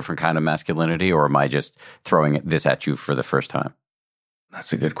model a different kind of masculinity, or am I just throwing this at you for the first time?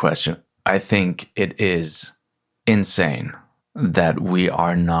 That's a good question. I think it is insane that we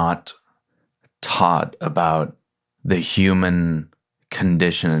are not taught about the human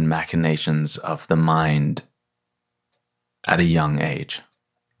condition and machinations of the mind at a young age.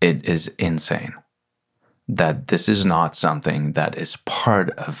 It is insane that this is not something that is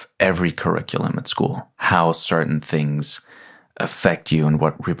part of every curriculum at school, how certain things affect you and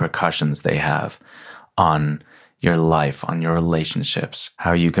what repercussions they have on your life, on your relationships,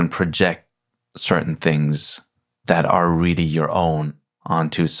 how you can project certain things that are really your own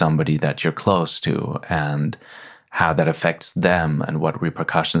onto somebody that you're close to, and how that affects them and what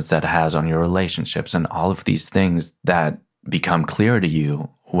repercussions that has on your relationships, and all of these things that become clear to you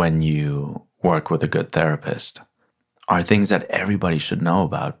when you work with a good therapist are things that everybody should know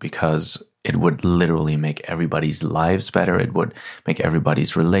about, because it would literally make everybody's lives better. It would make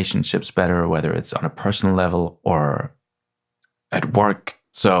everybody's relationships better, whether it's on a personal level or at work.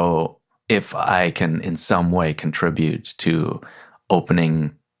 So if I can in some way contribute to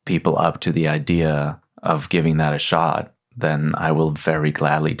opening people up to the idea of giving that a shot, then I will very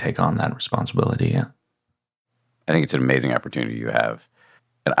gladly take on that responsibility. Yeah. I think it's an amazing opportunity you have.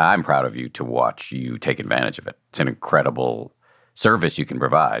 And I'm proud of you to watch you take advantage of it. It's an incredible service you can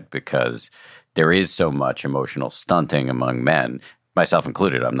provide, because there is so much emotional stunting among men, myself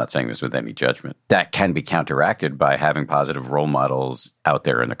included. I'm not saying this with any judgment. That can be counteracted by having positive role models out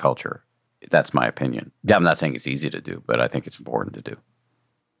there in the culture. That's my opinion. I'm not saying it's easy to do, but I think it's important to do.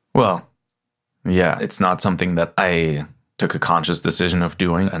 Well, yeah, it's not something that I took a conscious decision of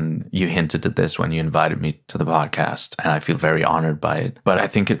doing. And you hinted at this when you invited me to the podcast, and I feel very honored by it. But I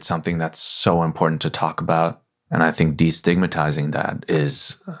think it's something that's so important to talk about. And I think destigmatizing that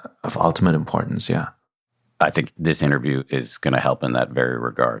is of ultimate importance, yeah. I think this interview is going to help in that very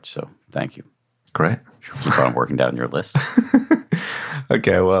regard. So thank you. Great. Keep on working down your list.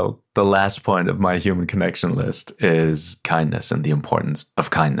 Okay, well, the last point of my human connection list is kindness and the importance of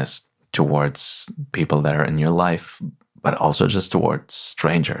kindness towards people that are in your life, but also just towards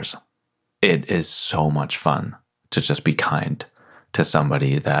strangers. It is so much fun to just be kind to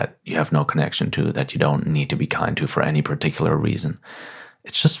somebody that you have no connection to, that you don't need to be kind to for any particular reason.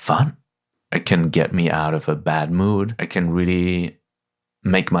 It's just fun. It can get me out of a bad mood. It can really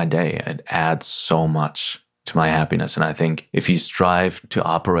make my day. It adds so much to my happiness. And I think if you strive to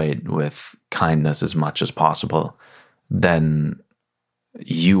operate with kindness as much as possible, then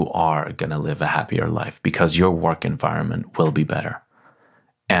you are going to live a happier life, because your work environment will be better.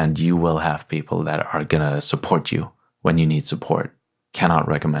 And you will have people that are going to support you when you need support. Cannot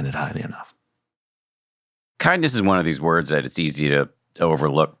recommend it highly enough. Kindness is one of these words that it's easy to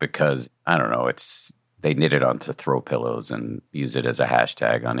overlook because, I don't know, they knit it onto throw pillows and use it as a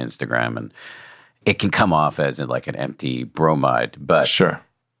hashtag on Instagram, and it can come off as like an empty bromide. But sure,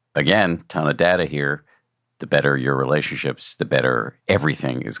 again, ton of data here. The better your relationships, the better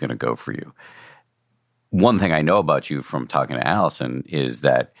everything is going to go for you. One thing I know about you from talking to Allison is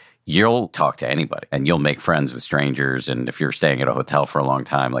that you'll talk to anybody and you'll make friends with strangers. And if you're staying at a hotel for a long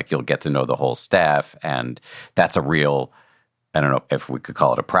time, like, you'll get to know the whole staff. And that's a real, I don't know if we could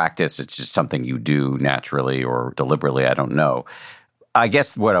call it a practice. It's just something you do naturally or deliberately. I don't know. I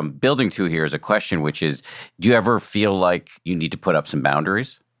guess what I'm building to here is a question, which is, do you ever feel like you need to put up some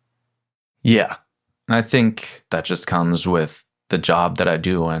boundaries? Yeah. I think that just comes with the job that I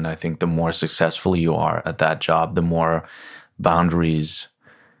do. And I think the more successful you are at that job, the more boundaries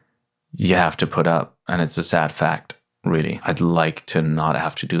you have to put up. And it's a sad fact, really. I'd like to not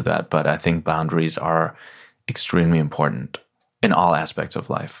have to do that, but I think boundaries are extremely important in all aspects of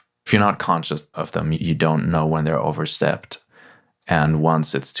life. If you're not conscious of them, you don't know when they're overstepped. And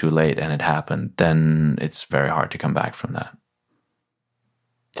once it's too late and it happened, then it's very hard to come back from that.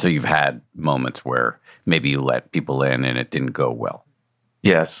 So you've had moments where maybe you let people in and it didn't go well.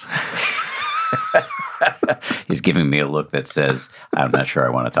 Yes. He's giving me a look that says, I'm not sure I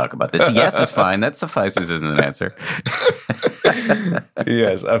want to talk about this. Yes is fine. That suffices as an answer.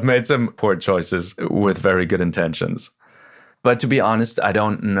 Yes, I've made some poor choices with very good intentions. But to be honest, I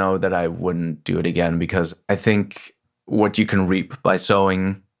don't know that I wouldn't do it again, because I think what you can reap by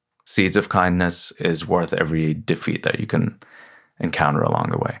sowing seeds of kindness is worth every defeat that you can encounter along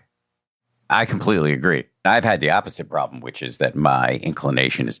the way. I completely agree. I've had the opposite problem, which is that my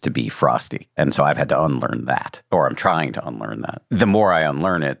inclination is to be frosty. And so I've had to unlearn that, or I'm trying to unlearn that. The more I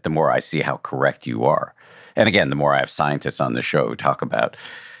unlearn it, the more I see how correct you are. And again, the more I have scientists on the show who talk about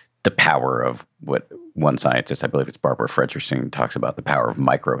the power of what one scientist, I believe it's Barbara Fredrickson, talks about, the power of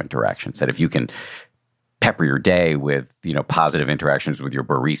micro interactions, that if you can pepper your day with, positive interactions with your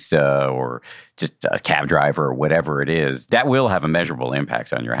barista or just a cab driver or whatever it is, that will have a measurable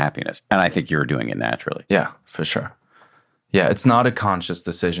impact on your happiness. And I think you're doing it naturally. Yeah, for sure. Yeah, it's not a conscious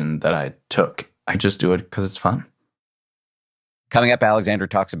decision that I took. I just do it because it's fun. Coming up, Alexander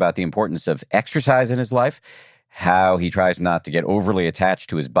talks about the importance of exercise in his life, how he tries not to get overly attached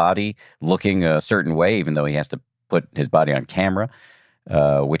to his body, looking a certain way, even though he has to put his body on camera,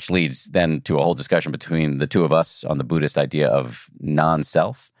 which leads then to a whole discussion between the two of us on the Buddhist idea of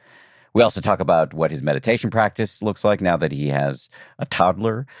non-self. We also talk about what his meditation practice looks like now that he has a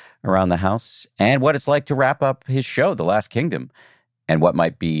toddler around the house, and what it's like to wrap up his show, The Last Kingdom, and what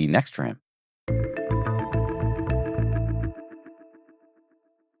might be next for him.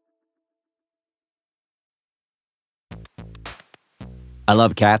 I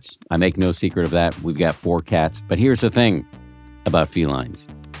love cats. I make no secret of that. We've got 4 cats. But here's the thing about felines.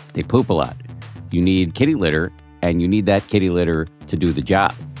 They poop a lot. You need kitty litter, and you need that kitty litter to do the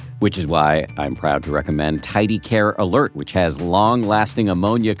job, which is why I'm proud to recommend Tidy Care Alert, which has long-lasting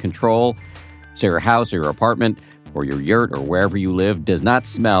ammonia control, so your house or your apartment or your yurt or wherever you live does not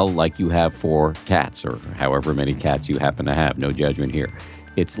smell like you have 4 cats or however many cats you happen to have. No judgment here.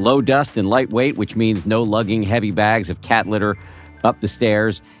 It's low dust and lightweight, which means no lugging heavy bags of cat litter up the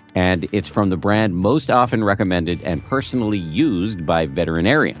stairs, and it's from the brand most often recommended and personally used by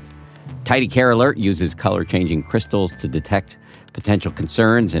veterinarians. Tidy Care Alert uses color-changing crystals to detect potential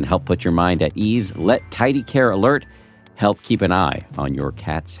concerns and help put your mind at ease. Let Tidy Care Alert help keep an eye on your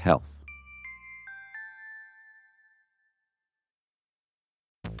cat's health.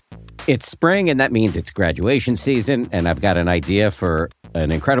 It's spring, and that means it's graduation season, and I've got an idea for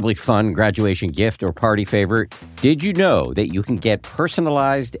an incredibly fun graduation gift or party favorite. Did you know that you can get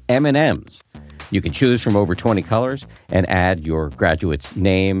personalized M&Ms? You can choose from over 20 colors and add your graduate's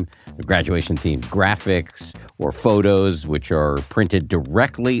name, graduation-themed graphics, or photos, which are printed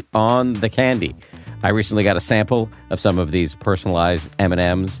directly on the candy. I recently got a sample of some of these personalized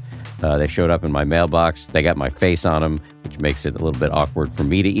M&Ms. They showed up in my mailbox. They got my face on them, which makes it a little bit awkward for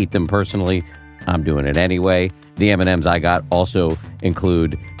me to eat them personally. I'm doing it anyway. The M&Ms I got also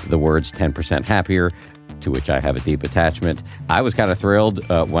include the words 10% happier, to which I have a deep attachment. I was kind of thrilled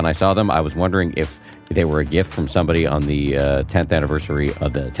when I saw them. I was wondering if they were a gift from somebody on the 10th anniversary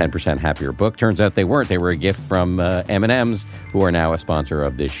of the 10% Happier book. Turns out they weren't. They were a gift from M&Ms, who are now a sponsor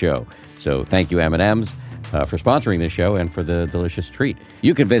of this show. So thank you, M&Ms. For sponsoring this show and for the delicious treat.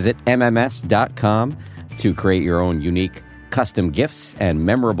 You can visit mms.com to create your own unique custom gifts and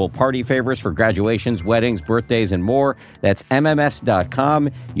memorable party favors for graduations, weddings, birthdays, and more. That's mms.com.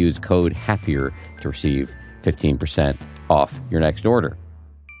 Use code HAPPIER to receive 15% off your next order.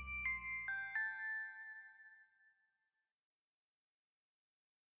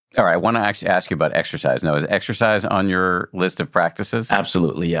 All right, I want to actually ask you about exercise. Now, is exercise on your list of practices?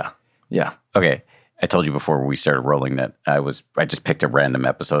 Absolutely, yeah. Yeah. Okay. I told you before we started rolling that I just picked a random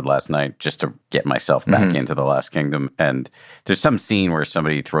episode last night just to get myself back into The Last Kingdom. And there's some scene where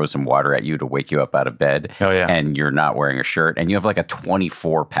somebody throws some water at you to wake you up out of bed. Oh, yeah. And you're not wearing a shirt and you have like a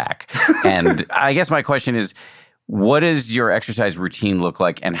 24 pack. And I guess my question is, what does your exercise routine look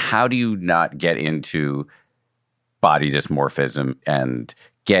like? And how do you not get into body dysmorphism and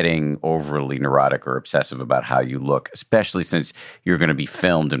getting overly neurotic or obsessive about how you look, especially since you're going to be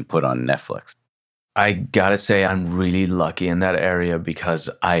filmed and put on Netflix? I gotta say, I'm really lucky in that area because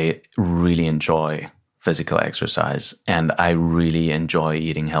I really enjoy physical exercise and I really enjoy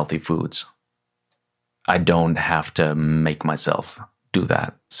eating healthy foods. I don't have to make myself do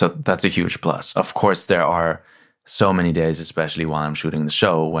that. So that's a huge plus. Of course, there are so many days, especially while I'm shooting the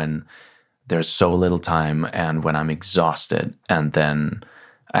show, when there's so little time and when I'm exhausted and then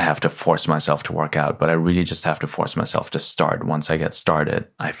I have to force myself to work out. But I really just have to force myself to start. Once I get started,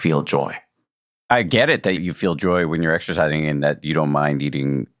 I feel joy. I get it that you feel joy when you're exercising and that you don't mind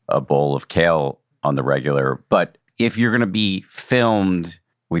eating a bowl of kale on the regular. But if you're going to be filmed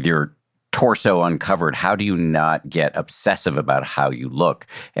with your torso uncovered, how do you not get obsessive about how you look?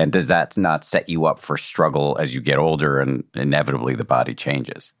 And does that not set you up for struggle as you get older and inevitably the body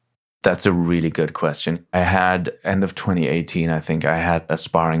changes? That's a really good question. I had, end of 2018, I think I had a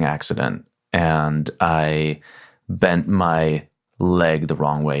sparring accident and I bent my leg the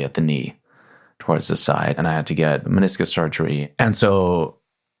wrong way at the knee towards the side, and I had to get meniscus surgery. And so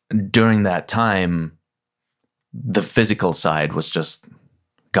during that time, the physical side was just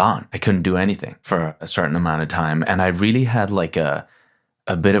gone. I couldn't do anything for a certain amount of time. And I really had like a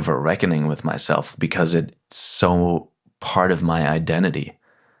bit of a reckoning with myself because it's so part of my identity.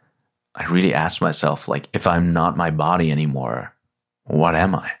 I really asked myself, like, if I'm not my body anymore, what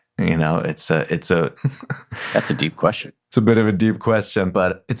am I? It's a That's a deep question. It's a bit of a deep question,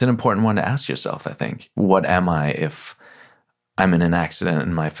 but it's an important one to ask yourself, I think. What am I if I'm in an accident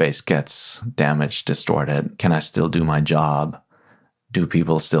and my face gets damaged, distorted? Can I still do my job? Do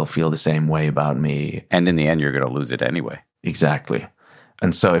people still feel the same way about me? And in the end, you're going to lose it anyway. Exactly.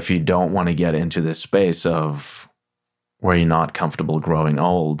 And so if you don't want to get into this space of where you're not comfortable growing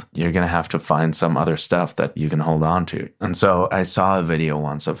old, you're going to have to find some other stuff that you can hold on to. And so I saw a video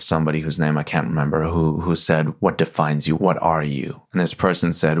once of somebody whose name I can't remember who said, what defines you? What are you? And this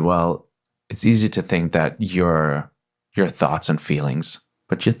person said, well, it's easy to think that your thoughts and feelings,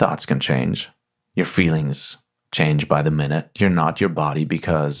 but your thoughts can change. Your feelings change by the minute. You're not your body,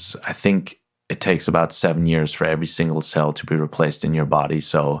 because I think it takes about 7 years for every single cell to be replaced in your body.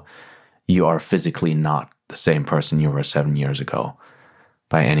 So you are physically not the same person you were 7 years ago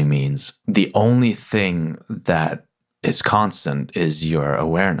by any means. The only thing that is constant is your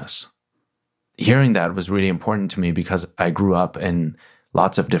awareness. Hearing that was really important to me because I grew up in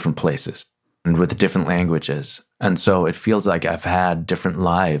lots of different places and with different languages. And so it feels like I've had different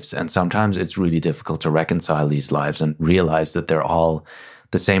lives. And sometimes it's really difficult to reconcile these lives and realize that they're all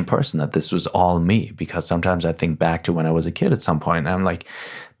the same person, that this was all me. Because sometimes I think back to when I was a kid at some point, and I'm like,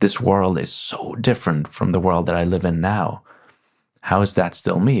 this world is so different from the world that I live in now. How is that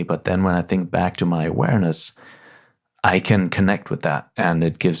still me? But then when I think back to my awareness, I can connect with that, and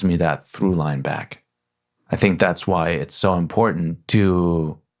it gives me that through line back. I think that's why it's so important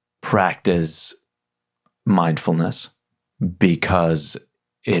to practice mindfulness, because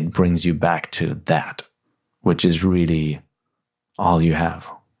it brings you back to that, which is really all you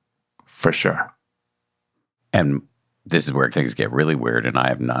have, for sure. And this is where things get really weird, and I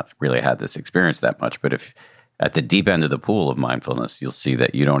have not really had this experience that much, but if at the deep end of the pool of mindfulness, you'll see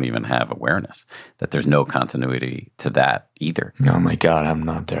that you don't even have awareness, that there's no continuity to that either. Oh my God, I'm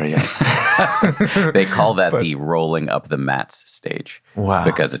not there yet. They call that the rolling up the mats stage. Wow.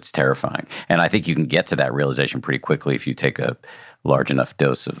 Because it's terrifying. And I think you can get to that realization pretty quickly if you take a large enough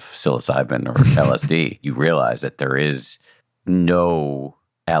dose of psilocybin or LSD. You realize that there is no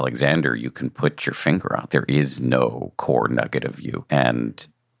Alexander you can put your finger on. There is no core nugget of you. And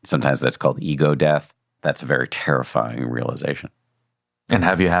sometimes that's called ego death. That's a very terrifying realization. And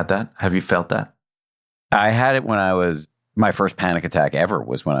have you had that? Have you felt that? I had it when my first panic attack ever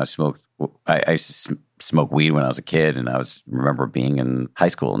was when I smoked. I used to smoke weed when I was a kid, and remember being in high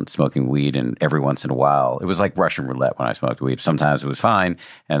school and smoking weed, and every once in a while, it was like Russian roulette when I smoked weed. Sometimes it was fine,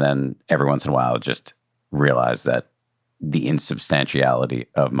 and then every once in a while, I just realized that the insubstantiality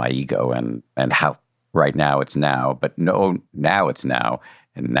of my ego and how right now it's now, but no, now it's now.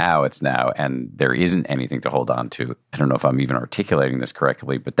 And now it's now, and there isn't anything to hold on to. I don't know if I'm even articulating this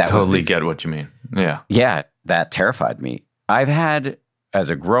correctly, but that totally get what you mean. Yeah. Yeah, that terrified me. I've had, as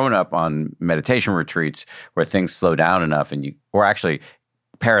a grown-up on meditation retreats where things slow down enough, or actually,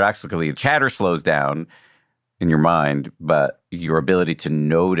 paradoxically, the chatter slows down in your mind, but your ability to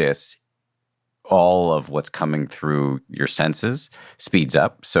notice all of what's coming through your senses speeds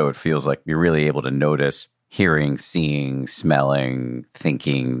up. So it feels like you're really able to notice hearing, seeing, smelling,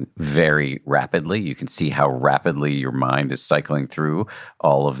 thinking very rapidly. You can see how rapidly your mind is cycling through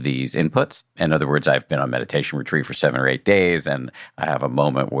all of these inputs. In other words, I've been on meditation retreat for 7 or 8 days, and I have a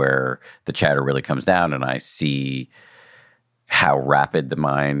moment where the chatter really comes down, and I see how rapid the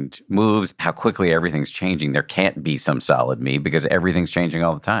mind moves, how quickly everything's changing. There can't be some solid me because everything's changing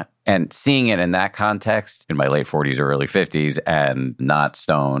all the time. And seeing it in that context, in my late 40s or early 50s, and not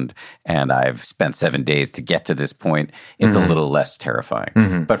stoned, and I've spent 7 days to get to this point, it's a little less terrifying.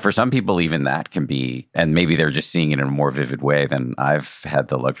 Mm-hmm. But for some people, even that can be, and maybe they're just seeing it in a more vivid way than I've had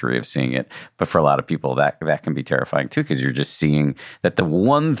the luxury of seeing it. But for a lot of people, that can be terrifying too, because you're just seeing that the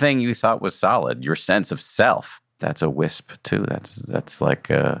one thing you thought was solid, your sense of self, that's a wisp too. That's like,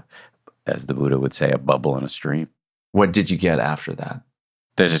 as the Buddha would say, a bubble in a stream. What did you get after that?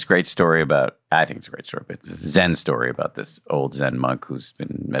 There's this great story I think it's a great story, but it's a Zen story about this old Zen monk who's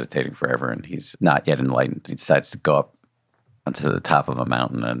been meditating forever, and he's not yet enlightened. He decides to go up onto the top of a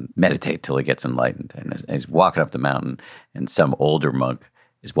mountain and meditate till he gets enlightened. And he's walking up the mountain, and some older monk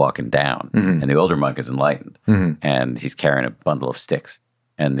is walking down, and the older monk is enlightened, and he's carrying a bundle of sticks.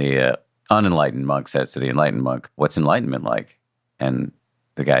 And the unenlightened monk says to the enlightened monk, "What's enlightenment like?" And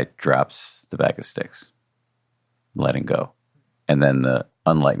the guy drops the bag of sticks, letting go. And then the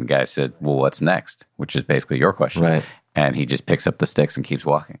unenlightened guy said, "Well, what's next?" Which is basically your question. Right. And he just picks up the sticks and keeps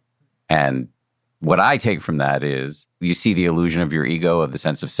walking. And what I take from that is you see the illusion of your ego, of the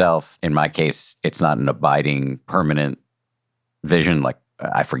sense of self. In my case, it's not an abiding, permanent vision. Like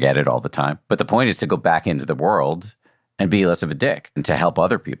I forget it all the time. But the point is to go back into the world and be less of a dick and to help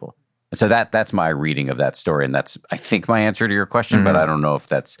other people. So that's my reading of that story. And that's, I think, my answer to your question, but I don't know if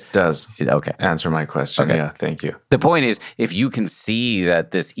that's... Does okay. Answer my question. Okay. Yeah, thank you. The point is, if you can see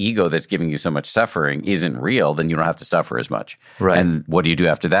that this ego that's giving you so much suffering isn't real, then you don't have to suffer as much. Right. And what do you do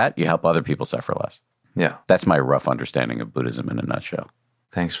after that? You help other people suffer less. Yeah. That's my rough understanding of Buddhism in a nutshell.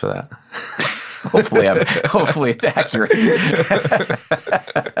 Thanks for that. Hopefully it's accurate.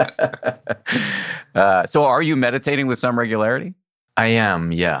 So are you meditating with some regularity? I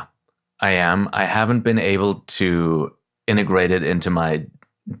am, yeah. I am. I haven't been able to integrate it into my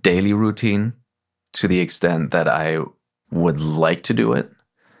daily routine to the extent that I would like to do it.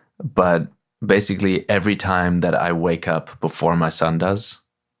 But basically, every time that I wake up before my son does,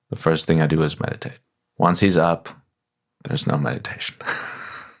 the first thing I do is meditate. Once he's up, there's no meditation.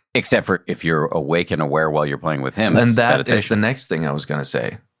 Except for if you're awake and aware while you're playing with him. And that meditation. is the next thing I was going to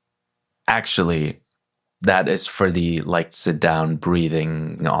say. Actually, that is for the sit down,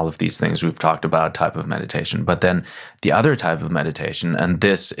 breathing, all of these things we've talked about type of meditation. But then the other type of meditation, and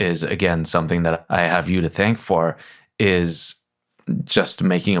this is, again, something that I have you to thank for, is just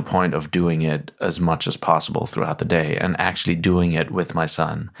making a point of doing it as much as possible throughout the day. And actually doing it with my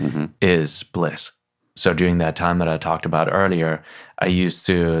son is bliss. So during that time that I talked about earlier, I used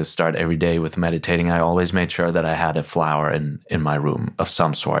to start every day with meditating. I always made sure that I had a flower in my room of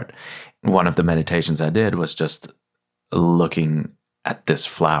some sort. One of the meditations I did was just looking at this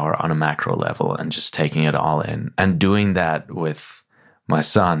flower on a macro level and just taking it all in. And doing that with my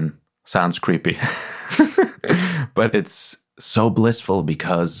son sounds creepy. But it's so blissful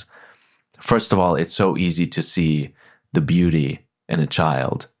because, first of all, it's so easy to see the beauty in a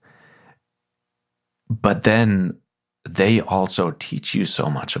child. But then they also teach you so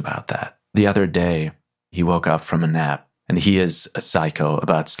much about that. The other day, he woke up from a nap, and he is a psycho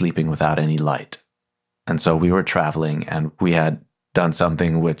about sleeping without any light. And so we were traveling, and we had done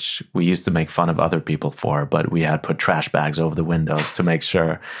something which we used to make fun of other people for, but we had put trash bags over the windows to make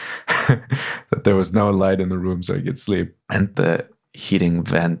sure that there was no light in the room so he could sleep. And the heating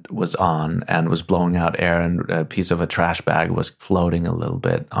vent was on and was blowing out air, and a piece of a trash bag was floating a little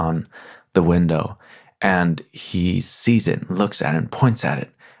bit on the window. And he sees it, and looks at it, and points at it,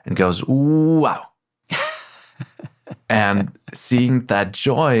 and goes, "Wow." And seeing that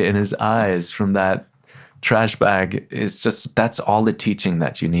joy in his eyes from that trash bag is just, that's all the teaching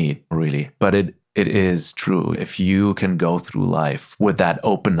that you need, really. But it is true. If you can go through life with that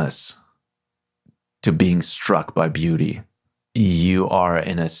openness to being struck by beauty, you are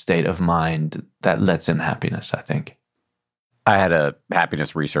in a state of mind that lets in happiness, I think. I had a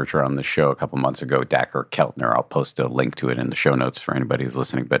happiness researcher on the show a couple months ago, Dacker Keltner. I'll post a link to it in the show notes for anybody who's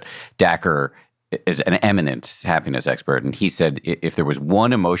listening. But Dacker is an eminent happiness expert. And he said if there was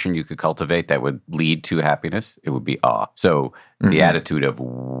one emotion you could cultivate that would lead to happiness, it would be awe. So the attitude of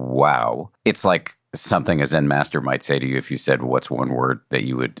wow, it's like something a Zen master might say to you if you said, what's one word that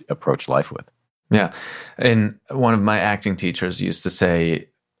you would approach life with? Yeah. And one of my acting teachers used to say,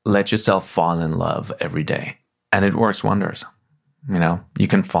 let yourself fall in love every day. And it works wonders. You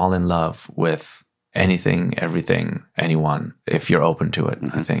can fall in love with anything, everything, anyone, if you're open to it,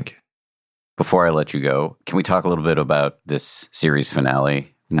 I think. Before I let you go, can we talk a little bit about this series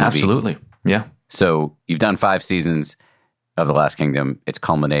finale movie? Absolutely. Yeah. So you've done 5 seasons of The Last Kingdom. It's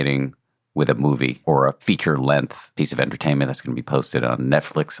culminating with a movie or a feature-length piece of entertainment that's going to be posted on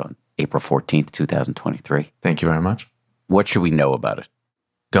Netflix on April 14th, 2023. Thank you very much. What should we know about it?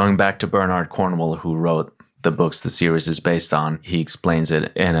 Going back to Bernard Cornwell, who wrote the books the series is based on, he explains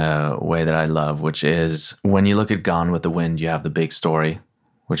it in a way that I love, which is when you look at Gone with the Wind, you have the big story,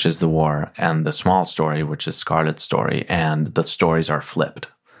 which is the war, and the small story, which is Scarlett's story, and the stories are flipped.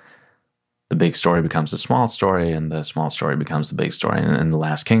 The big story becomes the small story, and the small story becomes the big story. And in The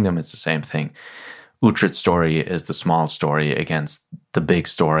Last Kingdom, it's the same thing. Uhtred's story is the small story against the big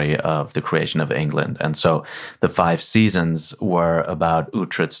story of the creation of England. And so the 5 seasons were about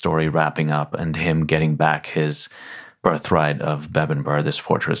Uhtred's story wrapping up and him getting back his birthright of Bebbanburg, this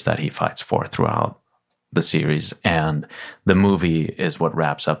fortress that he fights for throughout the series. And the movie is what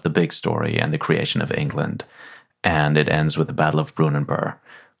wraps up the big story and the creation of England. And it ends with the Battle of Brunanburh,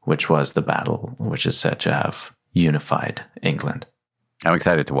 which was the battle which is said to have unified England. I'm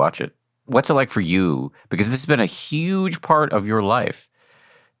excited to watch it. What's it like for you? Because this has been a huge part of your life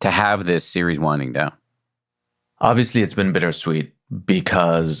to have this series winding down. Obviously, it's been bittersweet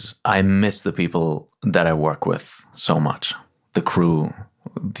because I miss the people that I work with so much. The crew,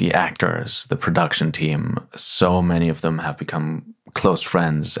 the actors, the production team. So many of them have become close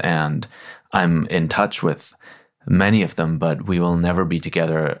friends, and I'm in touch with many of them, but we will never be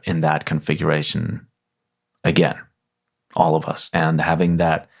together in that configuration again. all of us. And having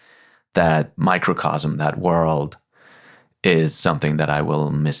that microcosm, that world, is something that I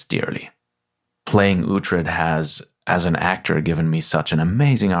will miss dearly. Playing Uhtred has, as an actor, given me such an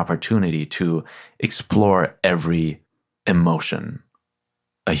amazing opportunity to explore every emotion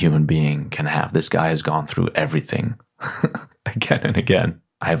a human being can have. This guy has gone through everything again and again.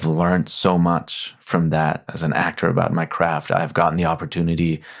 I've learned so much from that as an actor about my craft. I've gotten the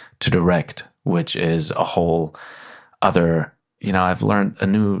opportunity to direct, which is a whole other, I've learned a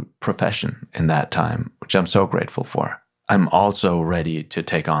new profession in that time, which I'm so grateful for. I'm also ready to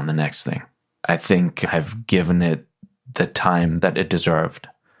take on the next thing. I think I've given it the time that it deserved.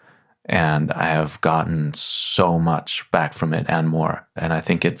 And I have gotten so much back from it and more. And I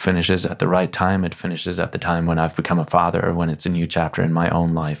think it finishes at the right time. It finishes at the time when I've become a father, when it's a new chapter in my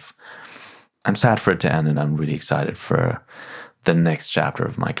own life. I'm sad for it to end, and I'm really excited for the next chapter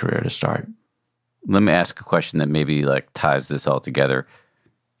of my career to start. Let me ask a question that maybe ties this all together.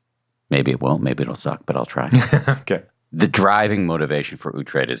 Maybe it won't, maybe it'll suck, but I'll try. Okay. The driving motivation for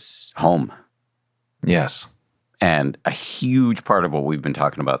Uhtred is home. Yes. And a huge part of what we've been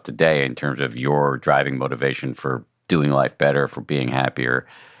talking about today in terms of your driving motivation for doing life better, for being happier,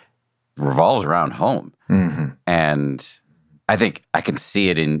 revolves around home. Mm-hmm. And I think I can see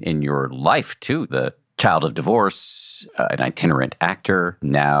it in your life too. The child of divorce, an itinerant actor.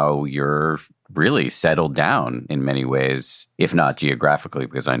 Now you're really settled down in many ways, if not geographically,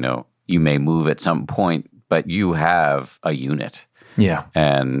 because I know you may move at some point, but you have a unit. Yeah.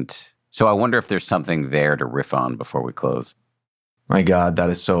 And so I wonder if there's something there to riff on before we close. My God, that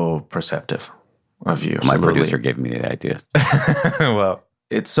is so perceptive of you. My producer gave me the idea. Well,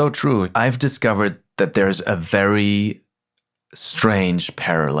 it's so true. I've discovered that there's a very strange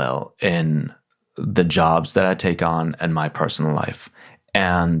parallel in the jobs that I take on and my personal life.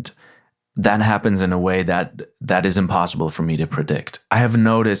 And that happens in a way that is impossible for me to predict. I have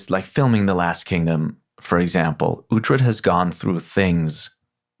noticed, filming The Last Kingdom, for example, Uhtred has gone through things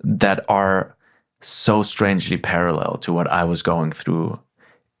that are so strangely parallel to what I was going through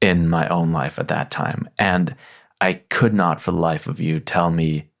in my own life at that time. And I could not for the life of you tell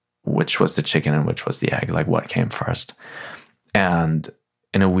me which was the chicken and which was the egg, what came first. And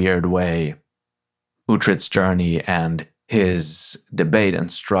in a weird way, Uhtred's journey and his debate and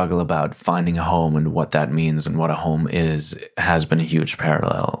struggle about finding a home and what that means and what a home is has been a huge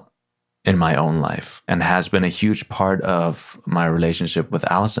parallel in my own life, and has been a huge part of my relationship with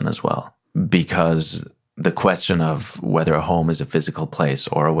Allison as well. Because the question of whether a home is a physical place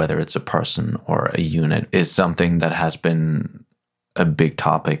or whether it's a person or a unit is something that has been a big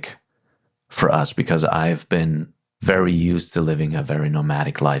topic for us, because I've been very used to living a very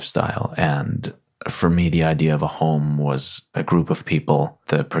nomadic lifestyle. And for me, the idea of a home was a group of people,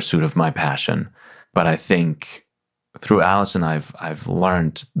 the pursuit of my passion. But I think through Allison, I've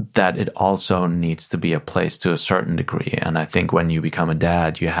learned that it also needs to be a place to a certain degree. And I think when you become a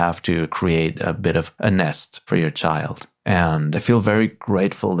dad, you have to create a bit of a nest for your child. And I feel very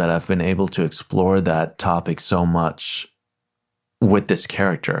grateful that I've been able to explore that topic so much with this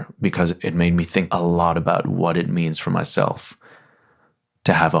character, because it made me think a lot about what it means for myself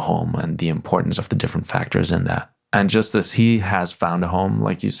to have a home and the importance of the different factors in that. And just as he has found a home,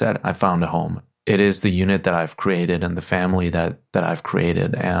 like you said, I found a home. It is the unit that I've created and the family that I've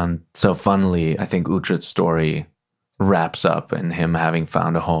created. And so funnily, I think Uhtred's story wraps up in him having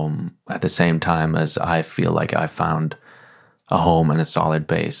found a home at the same time as I feel like I found a home and a solid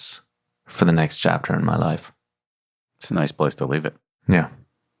base for the next chapter in my life. It's a nice place to leave it. Yeah.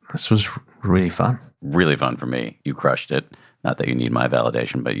 This was really fun. Really fun for me. You crushed it. Not that you need my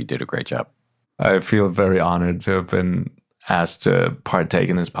validation, but you did a great job. I feel very honored to have been asked to partake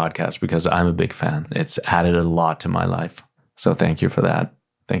in this podcast because I'm a big fan. It's added a lot to my life. So thank you for that.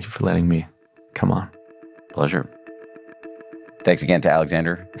 Thank you for letting me come on. Pleasure. Thanks again to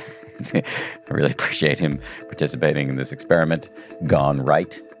Alexander. I really appreciate him participating in this experiment gone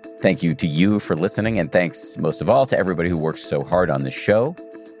right. Thank you to you for listening, and thanks most of all to everybody who works so hard on this show.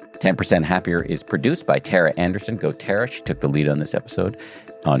 10% Happier is produced by Tara Anderson. Go Tara. She took the lead on this episode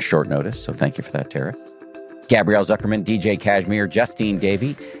on short notice, so thank you for that, Tara. Gabrielle Zuckerman, DJ Kashmir, Justine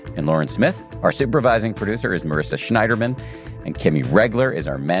Davey, and Lauren Smith. Our supervising producer is Marissa Schneiderman, and Kimmy Regler is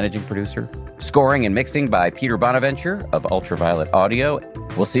our managing producer. Scoring and mixing by Peter Bonaventure of Ultraviolet Audio.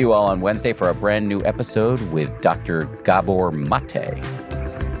 We'll see you all on Wednesday for a brand new episode with Dr. Gabor Mate.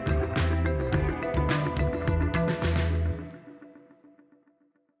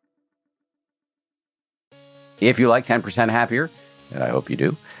 If you like 10% Happier, and I hope you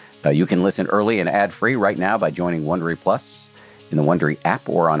do, you can listen early and ad-free right now by joining Wondery Plus in the Wondery app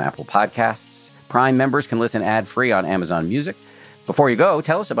or on Apple Podcasts. Prime members can listen ad-free on Amazon Music. Before you go,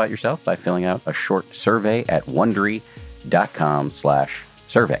 tell us about yourself by filling out a short survey at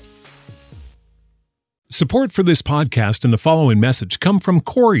Wondery.com/survey. Support for this podcast and the following message come from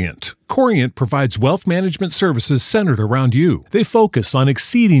Corient. Corient provides wealth management services centered around you. They focus on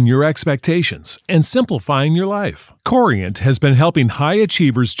exceeding your expectations and simplifying your life. Corient has been helping high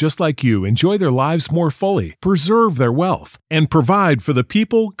achievers just like you enjoy their lives more fully, preserve their wealth, and provide for the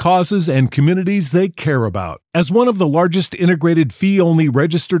people, causes, and communities they care about. As one of the largest integrated fee-only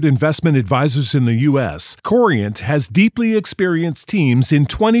registered investment advisors in the U.S., Corient has deeply experienced teams in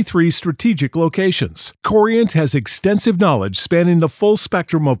 23 strategic locations. Corient has extensive knowledge spanning the full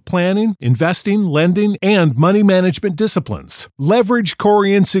spectrum of planning, investing, lending, and money management disciplines. Leverage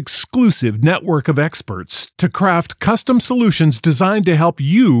Corient's exclusive network of experts to craft custom solutions designed to help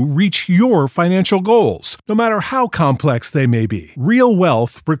you reach your financial goals, no matter how complex they may be. Real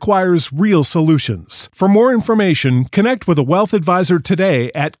wealth requires real solutions. For more information, connect with a wealth advisor today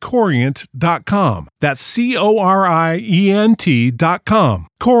at Corient.com. That's Corient.com.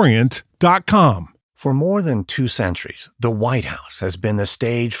 Corient.com. For more than 2 centuries, the White House has been the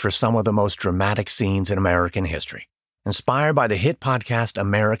stage for some of the most dramatic scenes in American history. Inspired by the hit podcast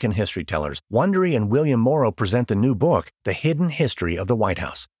American History Tellers, Wondery and William Morrow present the new book, The Hidden History of the White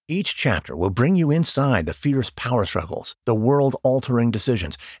House. Each chapter will bring you inside the fierce power struggles, the world-altering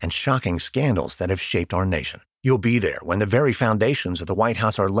decisions, and shocking scandals that have shaped our nation. You'll be there when the very foundations of the White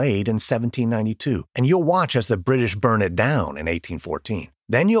House are laid in 1792, and you'll watch as the British burn it down in 1814.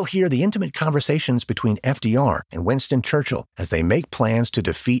 Then you'll hear the intimate conversations between FDR and Winston Churchill as they make plans to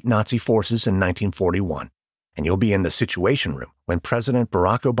defeat Nazi forces in 1941. And you'll be in the Situation Room when President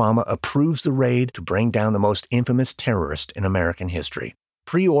Barack Obama approves the raid to bring down the most infamous terrorist in American history.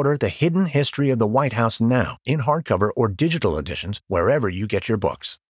 Pre-order The Hidden History of the White House now in hardcover or digital editions wherever you get your books.